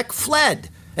Adoni-Bezek fled.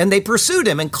 And they pursued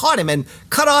him and caught him and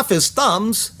cut off his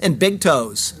thumbs and big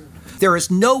toes. There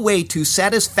is no way to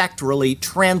satisfactorily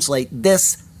translate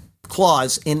this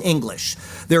clause in English.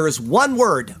 There is one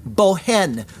word,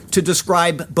 bohen, to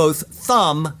describe both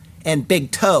thumb and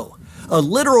big toe. A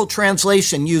literal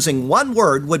translation using one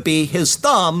word would be his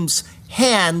thumbs,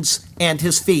 hands, and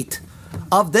his feet.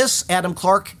 Of this, Adam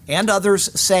Clarke and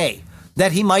others say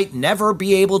that he might never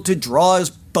be able to draw his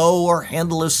bow or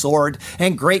handle his sword,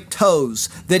 and great toes,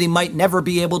 that he might never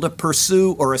be able to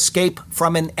pursue or escape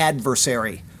from an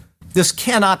adversary. This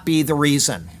cannot be the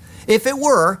reason. If it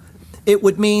were, it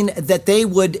would mean that they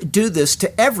would do this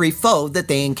to every foe that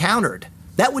they encountered.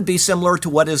 That would be similar to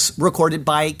what is recorded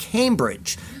by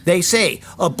Cambridge. They say,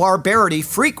 a barbarity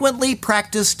frequently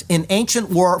practiced in ancient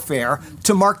warfare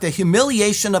to mark the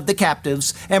humiliation of the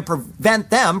captives and prevent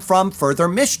them from further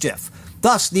mischief.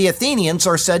 Thus, the Athenians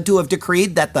are said to have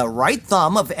decreed that the right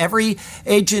thumb of every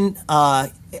agent,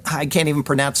 I can't even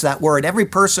pronounce that word, every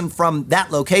person from that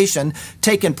location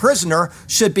taken prisoner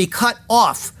should be cut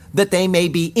off, that they may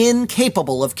be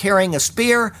incapable of carrying a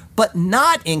spear, but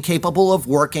not incapable of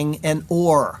working an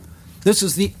oar. This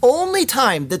is the only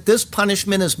time that this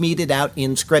punishment is meted out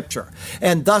in Scripture,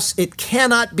 and thus it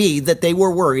cannot be that they were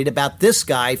worried about this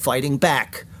guy fighting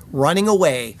back, running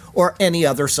away, or any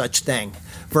other such thing.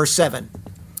 Verse 7,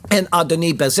 and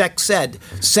Adoni-Bezek said,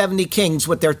 70 kings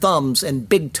with their thumbs and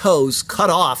big toes cut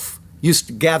off used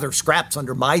to gather scraps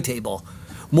under my table.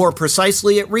 More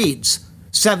precisely, it reads,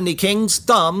 70 kings'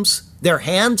 thumbs, their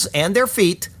hands and their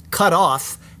feet cut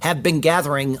off, have been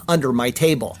gathering under my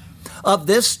table. Of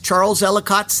this, Charles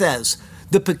Ellicott says,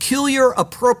 the peculiar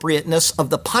appropriateness of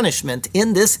the punishment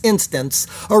in this instance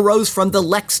arose from the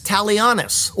lex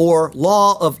talionis, or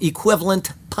law of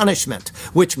equivalent punishment,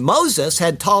 which Moses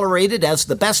had tolerated as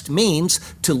the best means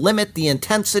to limit the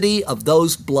intensity of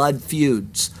those blood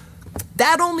feuds.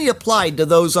 That only applied to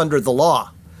those under the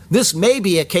law. This may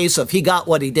be a case of he got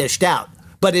what he dished out,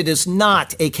 but it is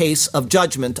not a case of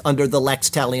judgment under the lex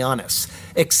talionis,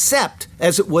 except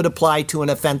as it would apply to an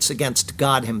offense against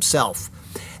God himself.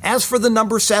 As for the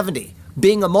number 70,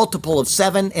 being a multiple of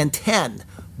 7 and 10,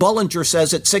 Bullinger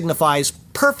says it signifies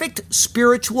perfect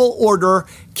spiritual order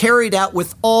carried out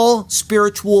with all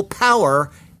spiritual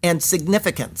power and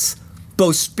significance.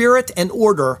 Both spirit and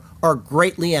order are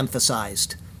greatly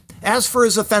emphasized. As for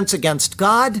his offense against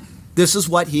God, This is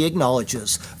what he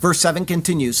acknowledges. Verse 7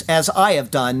 continues, as I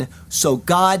have done, so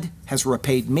God has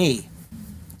repaid me.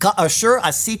 Ka'asher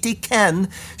asiti ken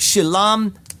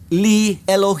shilam li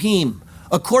Elohim,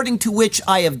 according to which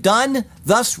I have done,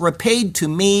 thus repaid to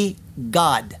me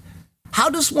God. How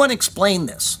does one explain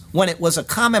this when it was a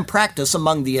common practice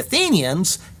among the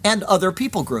Athenians and other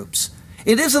people groups?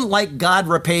 It isn't like God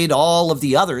repaid all of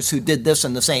the others who did this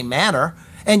in the same manner,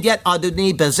 and yet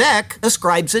Adoni-Bezek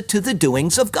ascribes it to the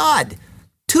doings of God.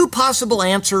 Two possible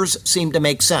answers seem to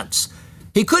make sense.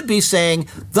 He could be saying,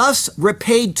 thus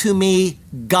repaid to me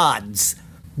gods.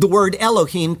 The word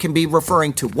Elohim can be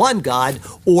referring to one God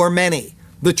or many,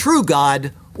 the true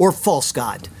God or false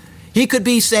God. He could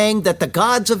be saying that the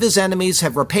gods of his enemies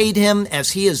have repaid him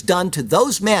as he has done to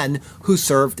those men who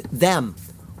served them.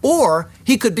 Or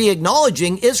he could be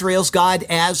acknowledging Israel's God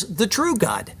as the true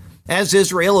God. As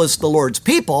Israel is the Lord's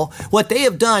people, what they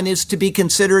have done is to be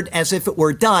considered as if it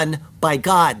were done by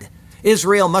God.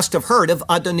 Israel must have heard of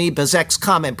Adoni-Bezek's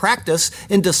common practice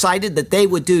and decided that they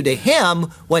would do to him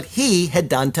what he had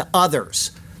done to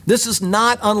others. This is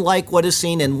not unlike what is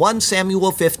seen in 1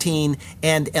 Samuel 15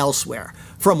 and elsewhere.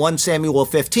 From 1 Samuel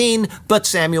 15, but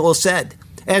Samuel said,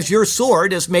 as your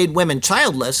sword has made women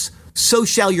childless, so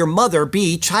shall your mother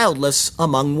be childless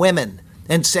among women.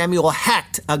 And Samuel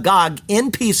hacked Agag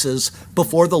in pieces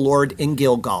before the Lord in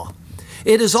Gilgal.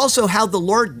 It is also how the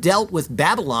Lord dealt with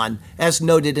Babylon, as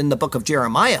noted in the book of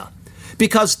Jeremiah.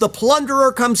 Because the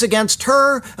plunderer comes against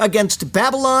her, against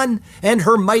Babylon, and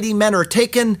her mighty men are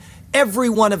taken, every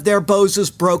one of their bows is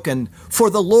broken, for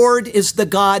the Lord is the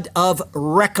God of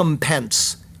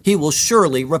recompense. He will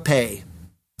surely repay.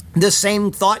 This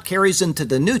same thought carries into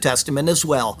the New Testament as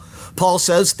well. Paul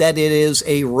says that it is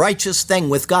a righteous thing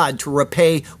with God to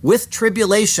repay with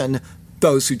tribulation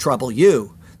those who trouble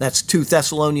you. That's 2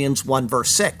 Thessalonians 1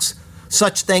 verse 6.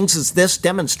 Such things as this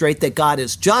demonstrate that God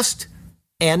is just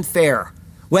and fair.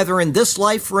 Whether in this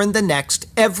life or in the next,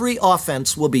 every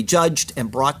offense will be judged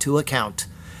and brought to account.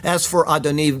 As for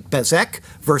Adoni-Bezek,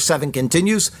 verse 7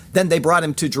 continues, then they brought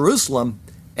him to Jerusalem,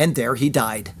 and there he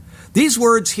died. These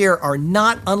words here are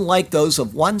not unlike those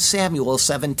of 1 Samuel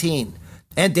 17.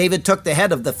 And David took the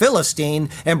head of the Philistine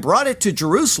and brought it to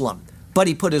Jerusalem, but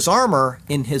he put his armor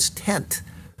in his tent.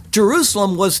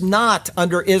 Jerusalem was not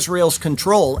under Israel's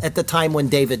control at the time when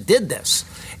David did this,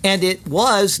 and it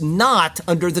was not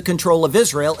under the control of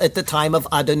Israel at the time of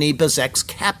Adoni-Bezek's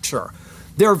capture.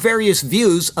 There are various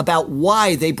views about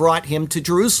why they brought him to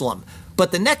Jerusalem,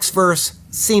 but the next verse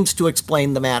seems to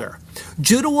explain the matter.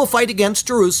 Judah will fight against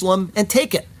Jerusalem and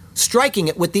take it, striking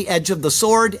it with the edge of the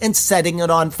sword and setting it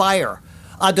on fire.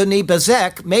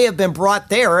 Adoni-Bezek may have been brought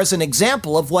there as an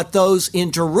example of what those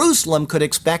in Jerusalem could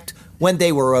expect when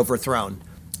they were overthrown.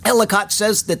 Ellicott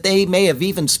says that they may have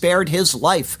even spared his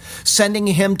life, sending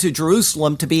him to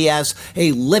Jerusalem to be as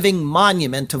a living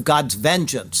monument of God's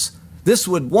vengeance. This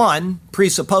would, 1,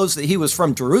 presuppose that he was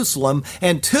from Jerusalem,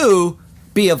 and 2,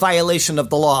 be a violation of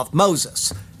the law of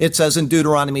Moses. It says in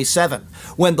Deuteronomy 7,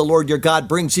 when the Lord your God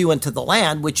brings you into the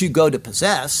land which you go to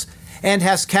possess, and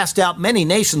has cast out many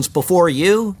nations before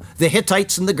you, the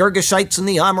Hittites and the Girgashites and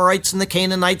the Amorites and the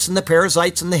Canaanites and the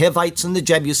Perizzites and the Hivites and the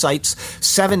Jebusites,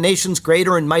 7 nations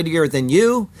greater and mightier than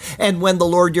you. And when the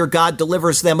Lord your God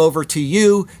delivers them over to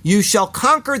you, you shall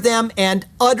conquer them and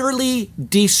utterly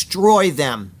destroy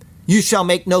them. You shall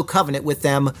make no covenant with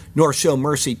them, nor show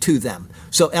mercy to them.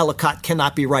 So Ellicott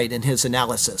cannot be right in his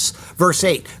analysis. Verse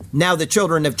 8, now the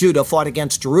children of Judah fought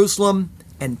against Jerusalem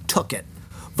and took it.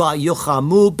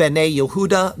 Vayilchamu b'nei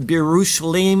Yehuda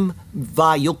b'Yerushalayim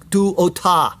vayuktu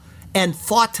otah, and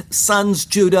fought sons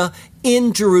Judah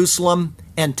in Jerusalem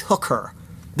and took her.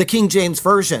 The King James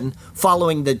Version,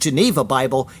 following the Geneva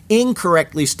Bible,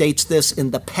 incorrectly states this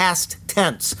in the past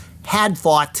tense, had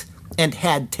fought and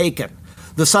had taken.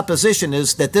 The supposition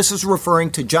is that this is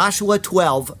referring to Joshua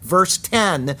 12, verse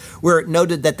 10, where it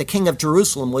noted that the king of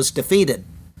Jerusalem was defeated.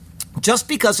 Just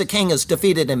because a king is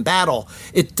defeated in battle,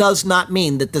 it does not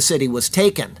mean that the city was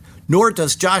taken. Nor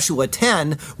does Joshua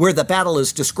 10, where the battle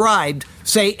is described,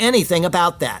 say anything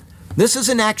about that. This is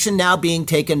an action now being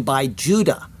taken by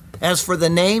Judah. As for the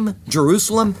name,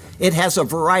 Jerusalem, it has a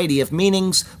variety of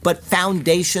meanings, but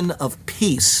foundation of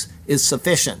peace is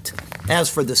sufficient. As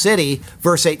for the city,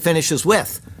 verse 8 finishes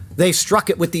with, they struck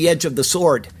it with the edge of the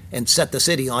sword and set the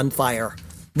city on fire.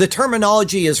 The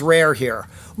terminology is rare here.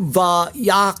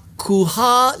 Vayakuha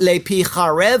lepi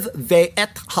charev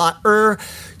ve'et ha'er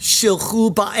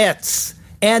shilchu ba'etz.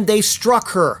 And they struck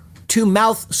her to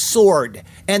mouth sword,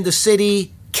 and the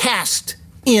city cast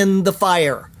in the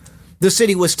fire. The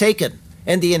city was taken,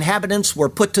 and the inhabitants were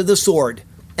put to the sword.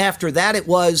 After that, it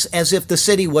was as if the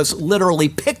city was literally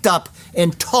picked up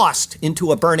and tossed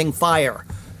into a burning fire.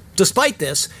 Despite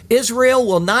this, Israel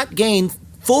will not gain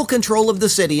full control of the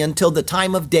city until the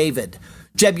time of David.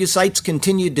 Jebusites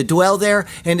continued to dwell there,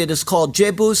 and it is called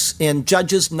Jebus in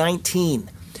Judges 19.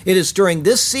 It is during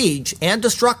this siege and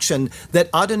destruction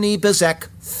that Adoni-Bezek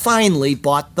finally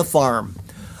bought the farm.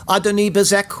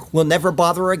 Adoni-Bezek will never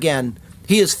bother again.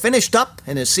 He is finished up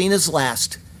and has seen his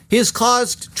last. He has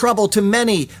caused trouble to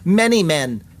many, many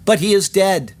men, but he is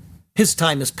dead. His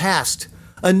time is past.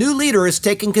 A new leader is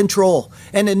taking control,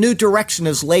 and a new direction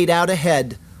is laid out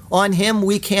ahead. On him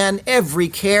we can every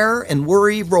care and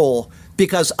worry roll,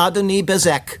 because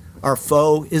Adoni-Bezek, our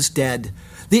foe, is dead.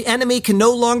 The enemy can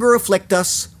no longer afflict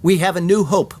us. We have a new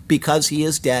hope because he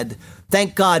is dead.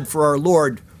 Thank God for our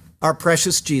Lord, our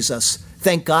precious Jesus.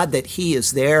 Thank God that he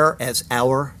is there as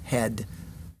our head.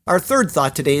 Our third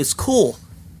thought today is cool,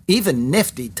 even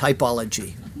nifty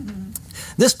typology.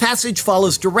 This passage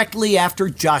follows directly after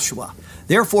Joshua.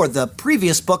 Therefore, the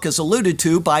previous book is alluded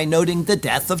to by noting the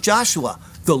death of Joshua.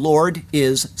 The Lord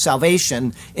is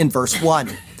salvation in verse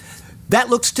 1. That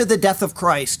looks to the death of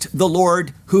Christ, the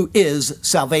Lord who is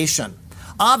salvation.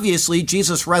 Obviously,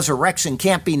 Jesus' resurrection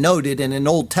can't be noted in an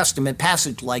Old Testament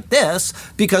passage like this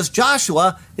because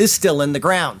Joshua is still in the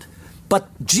ground. But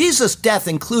Jesus' death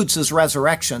includes his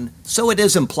resurrection, so it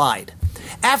is implied.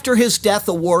 After his death,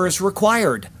 a war is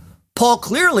required. Paul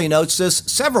clearly notes this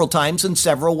several times in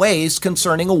several ways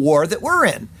concerning a war that we're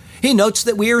in. He notes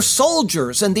that we are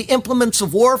soldiers and the implements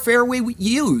of warfare we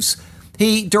use.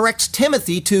 He directs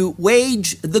Timothy to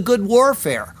wage the good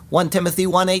warfare, 1 Timothy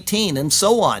 1:18, and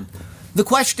so on. The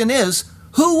question is,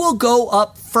 who will go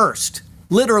up first?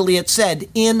 Literally, it said,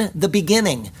 in the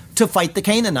beginning, to fight the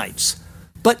Canaanites.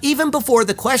 But even before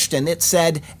the question, it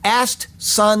said, asked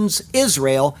sons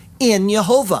Israel in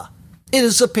Jehovah. It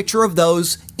is a picture of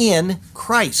those in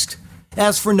Christ.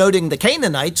 As for noting the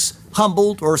Canaanites,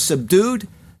 humbled or subdued,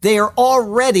 they are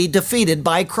already defeated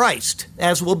by Christ,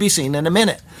 as will be seen in a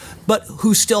minute, but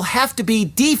who still have to be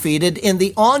defeated in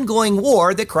the ongoing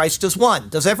war that Christ has won.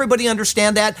 Does everybody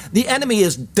understand that? The enemy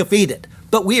is defeated,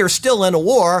 but we are still in a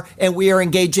war and we are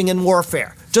engaging in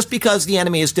warfare. Just because the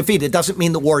enemy is defeated doesn't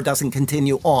mean the war doesn't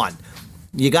continue on.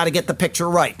 You got to get the picture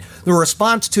right. The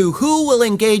response to who will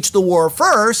engage the war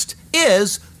first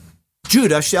is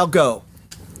Judah shall go.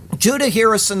 Judah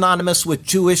here is synonymous with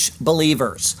Jewish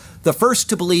believers, the first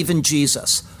to believe in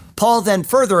Jesus. Paul then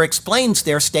further explains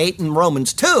their state in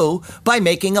Romans 2 by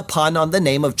making a pun on the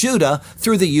name of Judah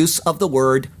through the use of the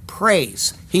word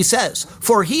praise. He says,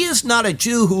 for he is not a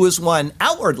Jew who is one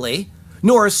outwardly,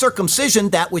 nor is circumcision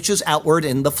that which is outward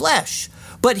in the flesh,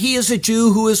 but he is a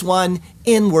Jew who is one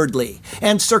inwardly,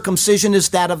 and circumcision is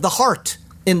that of the heart,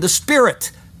 in the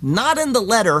spirit, not in the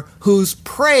letter, whose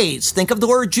praise, think of the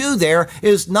word Jew there,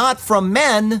 is not from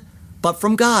men, but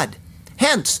from God.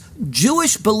 Hence,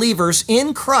 Jewish believers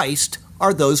in Christ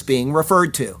are those being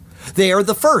referred to. They are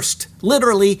the first,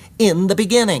 literally in the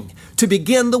beginning, to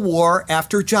begin the war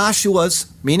after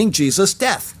Joshua's, meaning Jesus'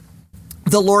 death.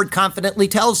 The Lord confidently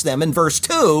tells them in verse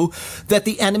 2 that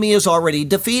the enemy is already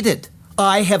defeated.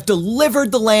 I have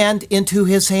delivered the land into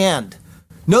his hand.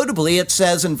 Notably, it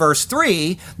says in verse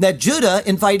 3 that Judah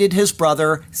invited his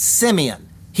brother Simeon,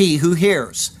 he who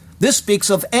hears. This speaks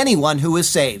of anyone who is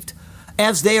saved.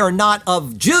 As they are not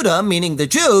of Judah, meaning the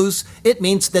Jews, it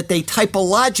means that they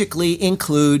typologically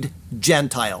include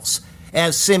Gentiles.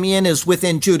 As Simeon is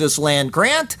within Judah's land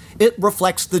grant, it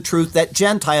reflects the truth that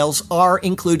Gentiles are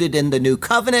included in the new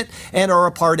covenant and are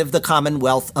a part of the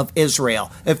commonwealth of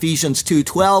Israel. Ephesians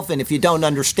 2:12, and if you don't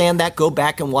understand that, go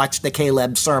back and watch the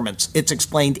Caleb sermons. It's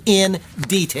explained in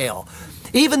detail.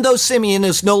 Even though Simeon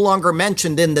is no longer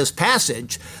mentioned in this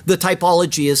passage, the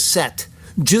typology is set.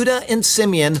 Judah and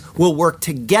Simeon will work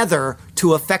together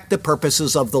to effect the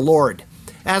purposes of the Lord.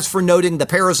 As for noting the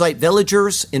Perizzite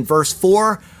villagers in verse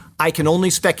 4, I can only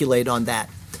speculate on that.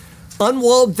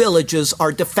 Unwalled villages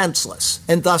are defenseless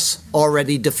and thus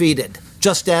already defeated,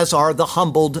 just as are the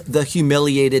humbled, the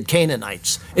humiliated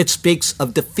Canaanites. It speaks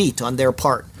of defeat on their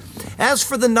part. As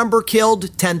for the number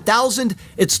killed, 10,000,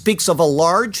 it speaks of a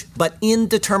large but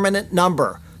indeterminate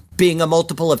number. Being a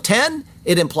multiple of 10,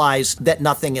 it implies that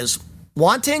nothing is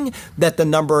wanting, that the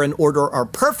number and order are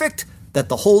perfect, that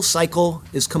the whole cycle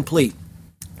is complete.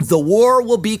 The war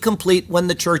will be complete when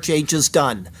the church age is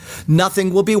done.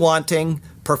 Nothing will be wanting,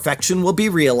 perfection will be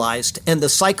realized, and the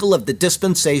cycle of the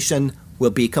dispensation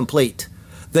will be complete.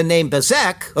 The name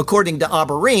Bezek, according to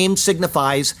Abarim,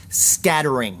 signifies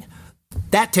scattering.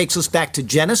 That takes us back to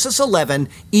Genesis 11,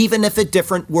 even if a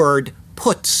different word,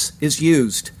 puts, is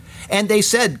used. And they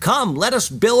said, come, let us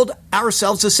build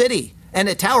ourselves a city. and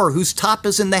a tower whose top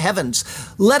is in the heavens.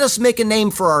 Let us make a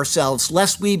name for ourselves,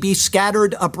 lest we be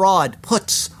scattered abroad,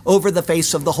 puts over the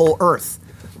face of the whole earth.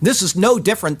 This is no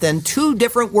different than two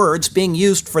different words being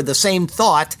used for the same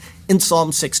thought in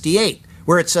Psalm 68,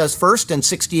 where it says first in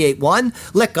 68:1,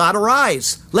 let God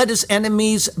arise, let his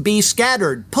enemies be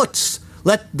scattered, puts,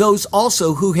 let those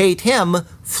also who hate him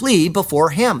flee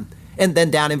before him. And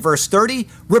then down in verse 30,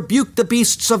 rebuke the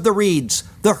beasts of the reeds,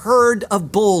 the herd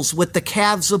of bulls with the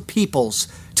calves of peoples,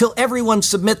 till everyone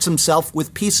submits himself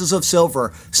with pieces of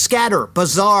silver. Scatter,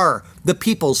 bazaar, the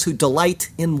peoples who delight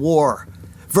in war.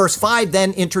 Verse 5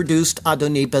 then introduced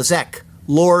Adoni-Bezek,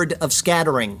 Lord of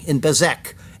Scattering in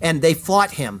Bezek, and they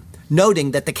fought him,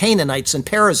 noting that the Canaanites and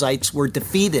Perizzites were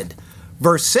defeated.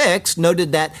 Verse 6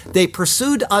 noted that they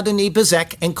pursued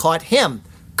Adoni-Bezek and caught him,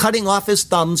 cutting off his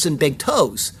thumbs and big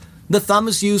toes. The thumb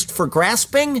is used for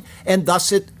grasping, and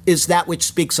thus it is that which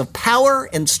speaks of power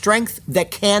and strength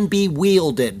that can be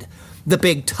wielded. The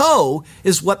big toe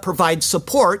is what provides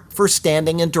support for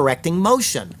standing and directing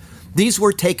motion. These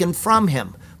were taken from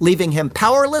him, leaving him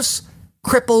powerless,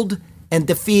 crippled, and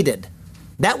defeated.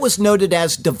 That was noted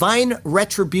as divine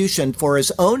retribution for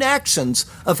his own actions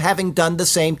of having done the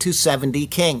same to 70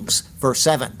 kings. Verse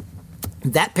 7.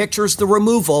 That pictures the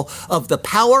removal of the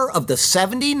power of the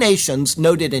 70 nations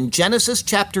noted in Genesis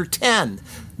chapter 10,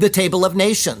 the table of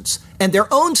nations, and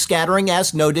their own scattering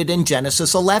as noted in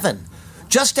Genesis 11.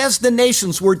 Just as the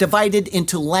nations were divided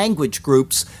into language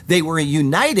groups, they were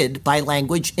united by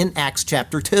language in Acts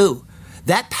chapter 2.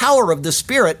 That power of the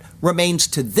Spirit remains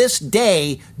to this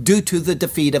day due to the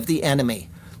defeat of the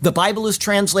enemy. The Bible is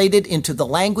translated into the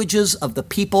languages of the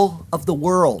people of the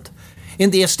world. In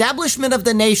the establishment of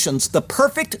the nations, the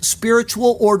perfect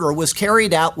spiritual order was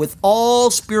carried out with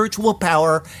all spiritual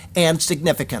power and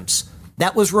significance.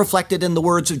 That was reflected in the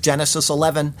words of Genesis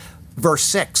 11, verse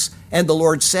 6. And the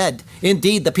Lord said,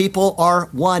 indeed, the people are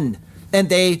one, and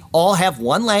they all have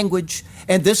one language,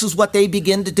 and this is what they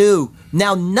begin to do.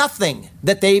 Now nothing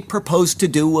that they propose to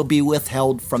do will be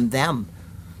withheld from them.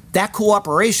 That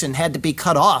cooperation had to be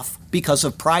cut off because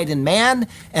of pride in man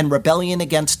and rebellion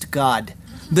against God.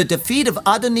 The defeat of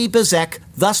Adoni-Bezek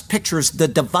thus pictures the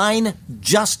divine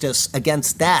justice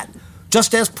against that.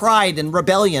 Just as pride and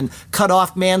rebellion cut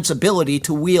off man's ability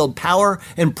to wield power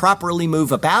and properly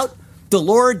move about, the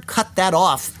Lord cut that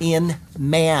off in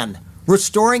man,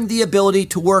 restoring the ability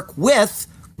to work with,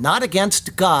 not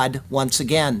against God once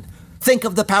again. Think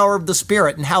of the power of the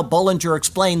Spirit and how Bullinger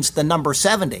explains the number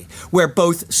 70, where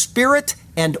both spirit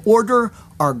and order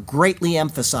are greatly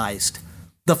emphasized.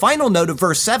 The final note of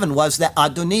verse 7 was that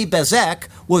Adoni-Bezek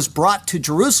was brought to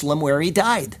Jerusalem where he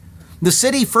died. The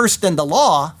city first in the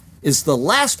law is the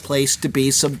last place to be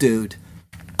subdued.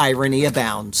 Irony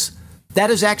abounds.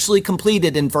 That is actually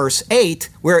completed in verse 8,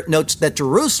 where it notes that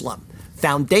Jerusalem,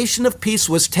 foundation of peace,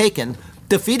 was taken,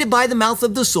 defeated by the mouth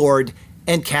of the sword,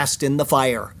 and cast in the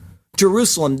fire.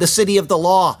 Jerusalem, the city of the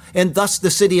law, and thus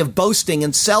the city of boasting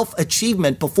and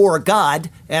self-achievement before God,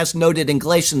 as noted in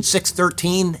Galatians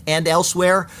 6:13 and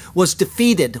elsewhere, was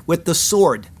defeated with the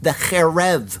sword, the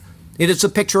Cherev. It is a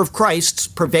picture of Christ's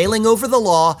prevailing over the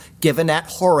law given at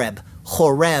Horeb,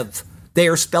 Chorev. They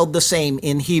are spelled the same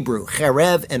in Hebrew.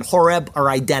 Cherev and Horeb are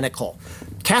identical.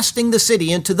 Casting the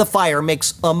city into the fire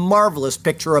makes a marvelous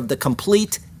picture of the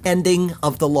complete ending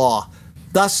of the law.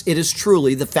 Thus, it is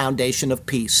truly the foundation of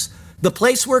peace. The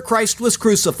place where Christ was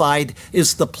crucified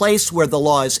is the place where the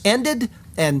law is ended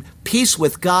and peace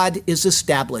with God is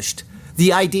established.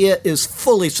 The idea is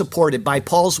fully supported by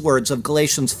Paul's words of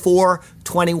Galatians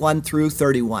 4:21 through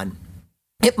 31.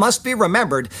 It must be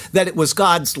remembered that it was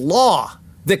God's law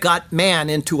that got man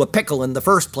into a pickle in the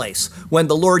first place, when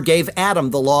the Lord gave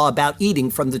Adam the law about eating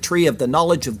from the tree of the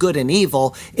knowledge of good and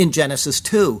evil in Genesis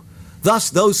 2. Thus,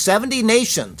 those 70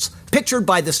 nations, pictured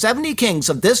by the 70 kings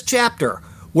of this chapter,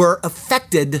 were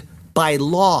affected by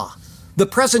law. The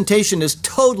presentation is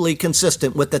totally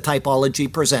consistent with the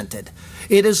typology presented.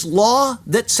 It is law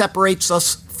that separates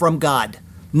us from God,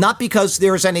 not because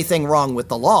there is anything wrong with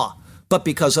the law, but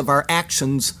because of our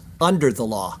actions under the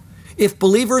law. If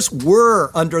believers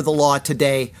were under the law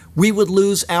today, we would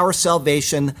lose our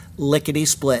salvation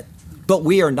lickety-split. But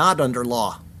we are not under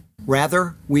law.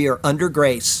 Rather, we are under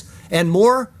grace. And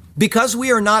more, because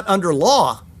we are not under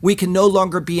law, we can no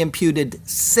longer be imputed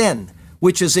sin,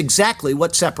 which is exactly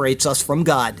what separates us from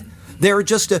God. There are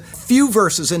just a few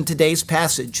verses in today's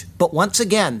passage, but once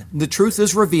again, the truth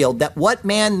is revealed that what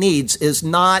man needs is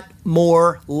not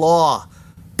more law,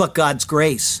 but God's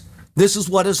grace. This is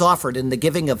what is offered in the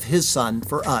giving of his Son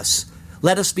for us.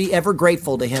 Let us be ever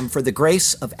grateful to him for the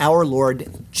grace of our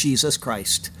Lord Jesus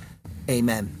Christ.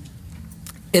 Amen.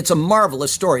 It's a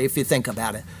marvelous story if you think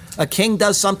about it. A king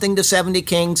does something to 70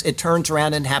 kings, it turns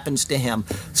around and happens to him.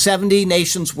 70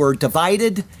 nations were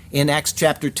divided. In Acts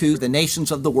chapter 2, the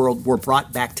nations of the world were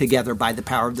brought back together by the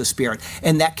power of the Spirit.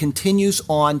 And that continues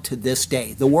on to this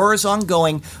day. The war is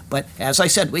ongoing, but as I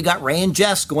said, we got Ray and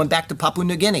Jess going back to Papua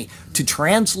New Guinea to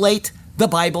translate the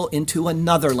Bible into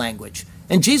another language.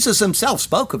 And Jesus himself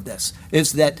spoke of this,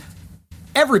 is that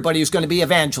everybody is going to be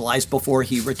evangelized before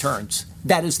he returns.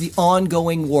 That is the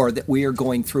ongoing war that we are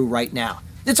going through right now.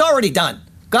 It's already done.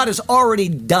 God has already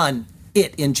done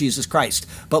it in Jesus Christ,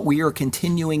 but we are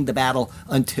continuing the battle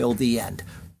until the end.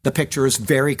 The picture is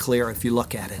very clear if you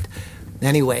look at it.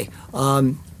 Anyway,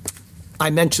 I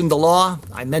mentioned the law.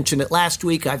 I mentioned it last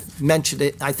week. I've mentioned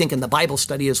it, I think, in the Bible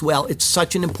study as well. It's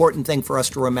such an important thing for us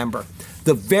to remember.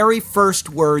 The very first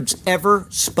words ever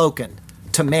spoken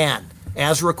to man,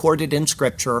 as recorded in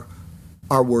Scripture,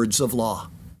 are words of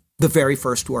law. The very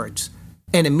first words.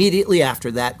 And immediately after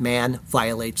that, man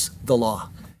violates the law.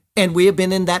 And we have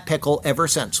been in that pickle ever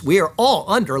since. We are all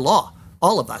under law,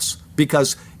 all of us,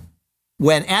 because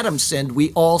when Adam sinned,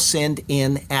 we all sinned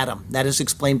in Adam. That is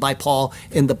explained by Paul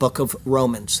in the book of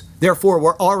Romans. Therefore,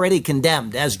 we're already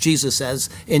condemned, as Jesus says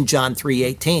in John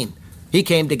 3:18. He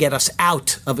came to get us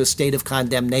out of a state of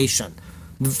condemnation.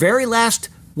 The very last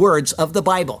words of the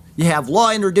Bible. You have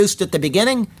law introduced at the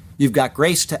beginning. You've got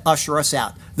grace to usher us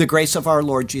out. The grace of our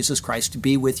Lord Jesus Christ to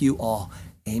be with you all.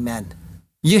 Amen.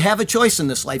 You have a choice in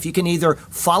this life. You can either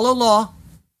follow law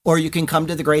or you can come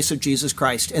to the grace of Jesus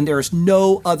Christ. And there is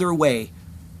no other way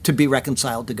to be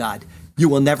reconciled to God. You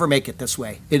will never make it this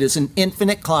way. It is an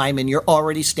infinite climb and you're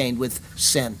already stained with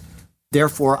sin.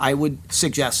 Therefore, I would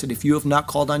suggest that if you have not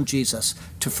called on Jesus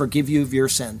to forgive you of your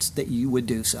sins, that you would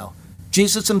do so.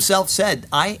 Jesus himself said,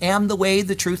 I am the way,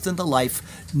 the truth, and the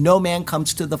life. No man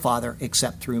comes to the Father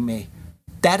except through me.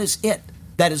 That is it.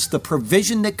 That is the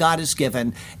provision that God has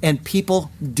given, and people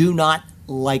do not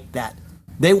like that.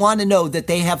 They want to know that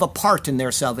they have a part in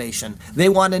their salvation. They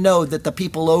want to know that the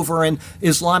people over in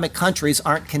Islamic countries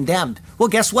aren't condemned. Well,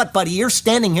 guess what, buddy? You're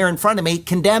standing here in front of me,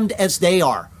 condemned as they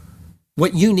are.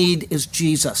 What you need is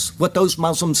Jesus. What those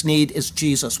Muslims need is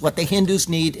Jesus. What the Hindus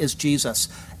need is Jesus.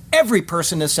 Every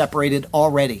person is separated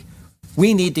already.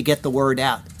 We need to get the word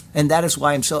out. And that is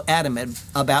why I'm so adamant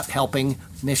about helping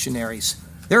missionaries.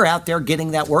 They're out there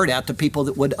getting that word out to people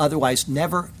that would otherwise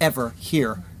never, ever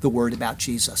hear the word about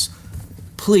Jesus.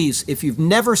 Please, if you've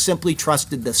never simply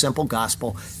trusted the simple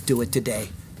gospel, do it today.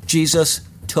 Jesus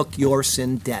took your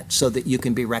sin debt so that you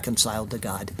can be reconciled to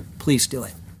God. Please do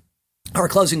it. Our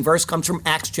closing verse comes from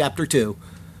Acts chapter 2.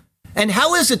 And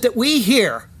how is it that we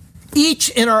hear, each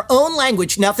in our own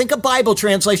language, now think of Bible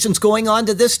translations going on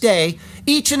to this day,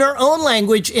 each in our own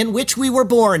language in which we were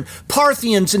born,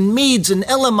 Parthians and Medes and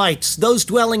Elamites, those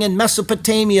dwelling in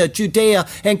Mesopotamia, Judea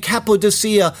and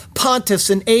Cappadocia, Pontus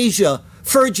and Asia,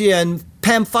 Phrygia and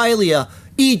Pamphylia,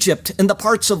 Egypt and the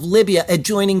parts of Libya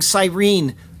adjoining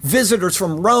Cyrene, visitors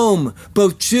from Rome,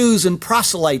 both Jews and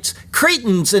proselytes,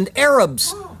 Cretans and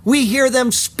Arabs. We hear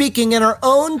them speaking in our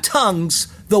own tongues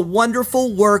the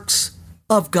wonderful works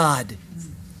of God.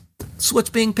 That's what's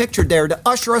being pictured there to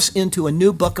usher us into a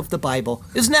new book of the Bible.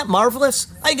 Isn't that marvelous?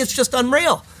 I think it's just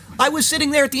unreal. I was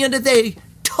sitting there at the end of the day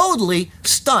totally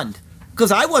stunned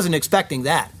because I wasn't expecting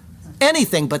that.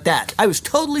 Anything but that. I was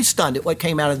totally stunned at what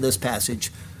came out of this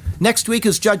passage. Next week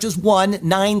is Judges 1,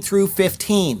 9 through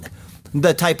 15.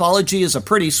 The typology is a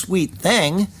pretty sweet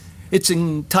thing. It's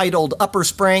entitled Upper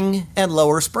Spring and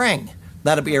Lower Spring.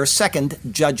 That'll be our second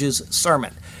Judges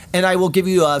sermon. And I will give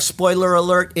you a spoiler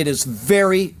alert. It is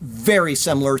very, very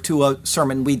similar to a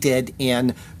sermon we did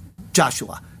in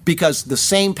Joshua because the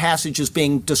same passage is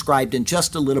being described in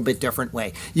just a little bit different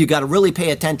way. You got to really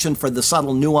pay attention for the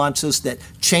subtle nuances that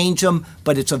change them,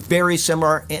 but it's a very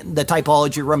similar, and the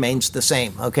typology remains the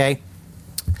same, okay?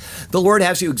 The Lord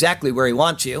has you exactly where he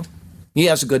wants you. He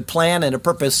has a good plan and a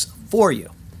purpose for you.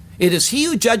 It is he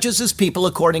who judges his people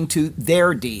according to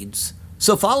their deeds.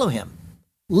 So follow him,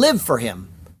 live for him,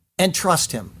 and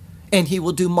trust him, and he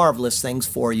will do marvelous things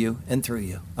for you and through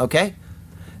you, okay?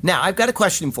 Now, I've got a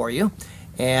question for you,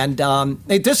 and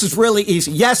this is really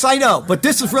easy. Yes, I know, but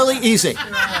this is really easy.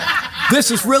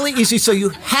 This is really easy, so you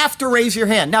have to raise your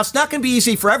hand. Now, it's not going to be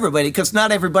easy for everybody, because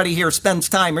not everybody here spends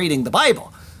time reading the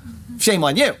Bible. Shame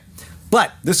on you.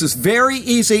 But this is very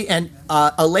easy, and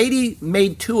a lady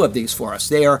made 2 of these for us.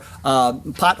 They are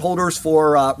pot holders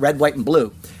for red, white, and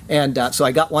blue. And so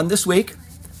I got one this week,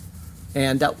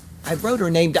 and I wrote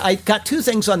her name. I got 2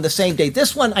 things on the same day.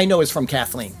 This one I know is from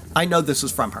Kathleen. I know this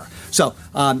is from her. So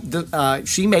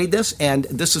she made this, and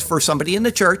this is for somebody in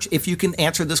the church. If you can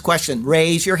answer this question,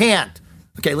 raise your hand.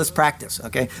 Okay, let's practice,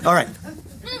 okay? All right.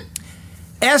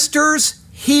 Esther's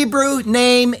Hebrew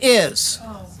name is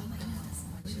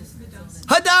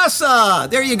Hadassah.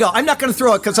 There you go. I'm not going to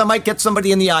throw it because I might get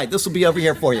somebody in the eye. This will be over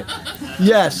here for you.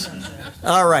 Yes.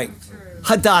 All right.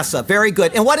 Hadassah. Very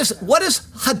good. And what does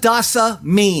Hadassah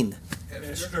mean?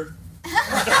 Esther.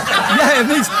 Yeah, it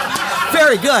means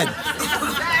very good.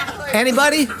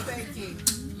 Anybody?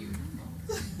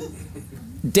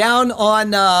 Down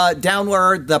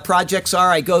where the projects are,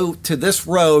 I go to this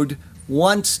road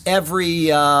once every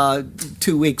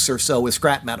 2 weeks or so with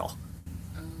scrap metal.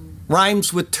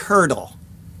 Rhymes with turtle.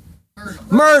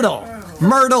 Myrtle.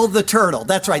 Myrtle the turtle.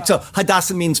 That's right. So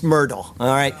Hadassah means myrtle. All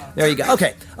right. There you go.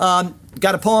 Okay.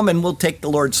 Got a poem and we'll take the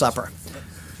Lord's Supper.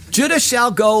 Judah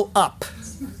shall go up.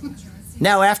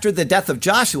 Now after the death of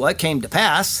Joshua it came to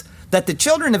pass that the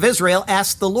children of Israel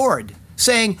asked the Lord,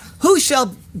 saying, who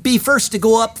shall be first to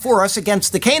go up for us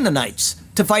against the Canaanites,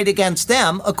 to fight against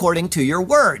them according to your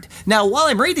word? Now, while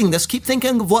I'm reading this, keep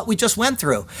thinking of what we just went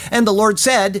through. And the Lord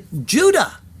said,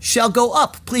 Judah shall go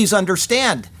up, please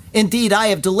understand. Indeed, I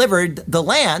have delivered the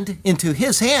land into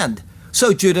his hand.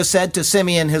 So Judah said to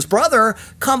Simeon his brother,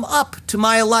 come up to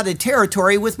my allotted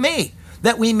territory with me,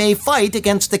 that we may fight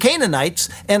against the Canaanites,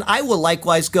 and I will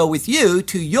likewise go with you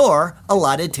to your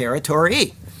allotted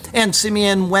territory. And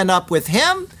Simeon went up with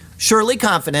him, surely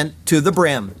confident, to the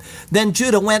brim. Then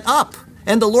Judah went up,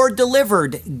 and the Lord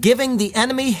delivered, giving the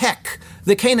enemy Hek,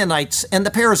 the Canaanites and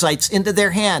the Perizzites into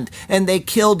their hand, and they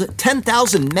killed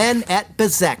 10,000 men at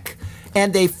Bezek.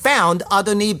 And they found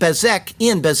Adoni-Bezek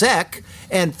in Bezek,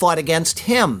 and fought against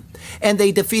him. And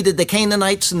they defeated the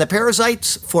Canaanites and the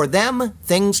Perizzites. For them,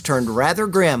 things turned rather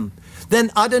grim. Then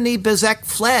Adoni-Bezek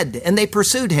fled, and they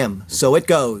pursued him, so it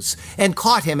goes, and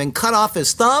caught him and cut off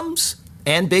his thumbs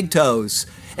and big toes.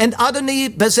 And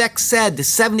Adoni-Bezek said,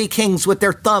 70 kings with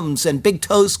their thumbs and big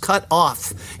toes cut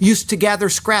off used to gather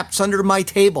scraps under my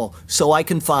table, so I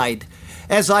confide.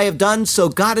 As I have done, so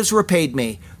God has repaid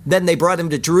me. Then they brought him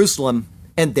to Jerusalem,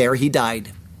 and there he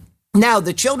died. Now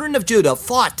the children of Judah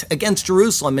fought against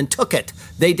Jerusalem and took it.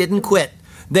 They didn't quit.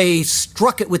 They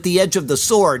struck it with the edge of the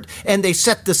sword, and they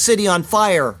set the city on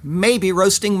fire, maybe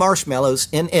roasting marshmallows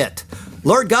in it.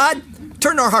 Lord God,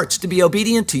 turn our hearts to be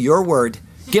obedient to your word.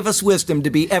 Give us wisdom to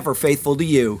be ever faithful to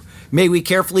you. May we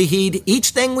carefully heed each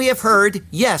thing we have heard.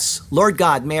 Yes, Lord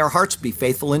God, may our hearts be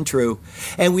faithful and true,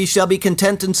 and we shall be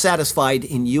content and satisfied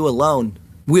in you alone.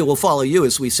 We will follow you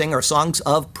as we sing our songs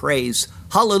of praise.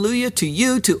 Hallelujah to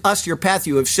you, to us your path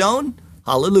you have shown.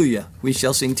 Hallelujah. We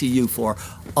shall sing to you for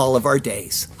all of our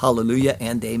days. Hallelujah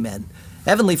and amen.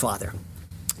 Heavenly Father,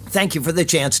 thank you for the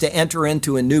chance to enter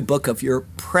into a new book of your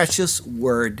precious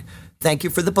word. Thank you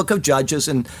for the book of Judges,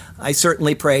 and I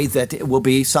certainly pray that it will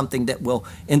be something that will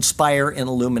inspire and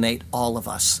illuminate all of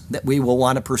us, that we will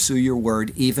want to pursue your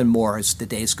word even more as the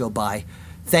days go by.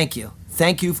 Thank you.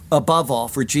 Thank you above all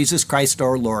for Jesus Christ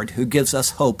our Lord, who gives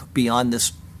us hope beyond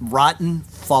this rotten,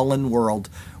 fallen world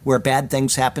where bad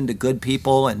things happen to good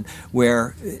people and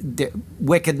where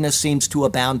wickedness seems to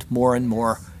abound more and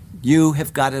more. You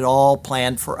have got it all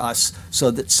planned for us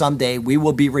so that someday we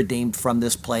will be redeemed from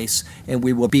this place and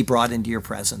we will be brought into your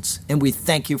presence. And we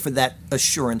thank you for that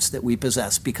assurance that we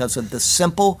possess because of the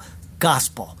simple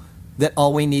gospel that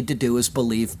all we need to do is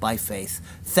believe by faith.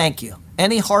 Thank you.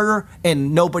 Any harder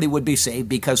and nobody would be saved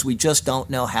because we just don't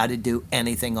know how to do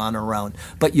anything on our own.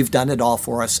 But you've done it all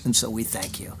for us, and so we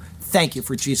thank you. Thank you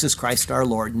for Jesus Christ our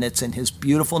Lord, and it's in his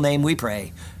beautiful name we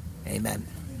pray. Amen.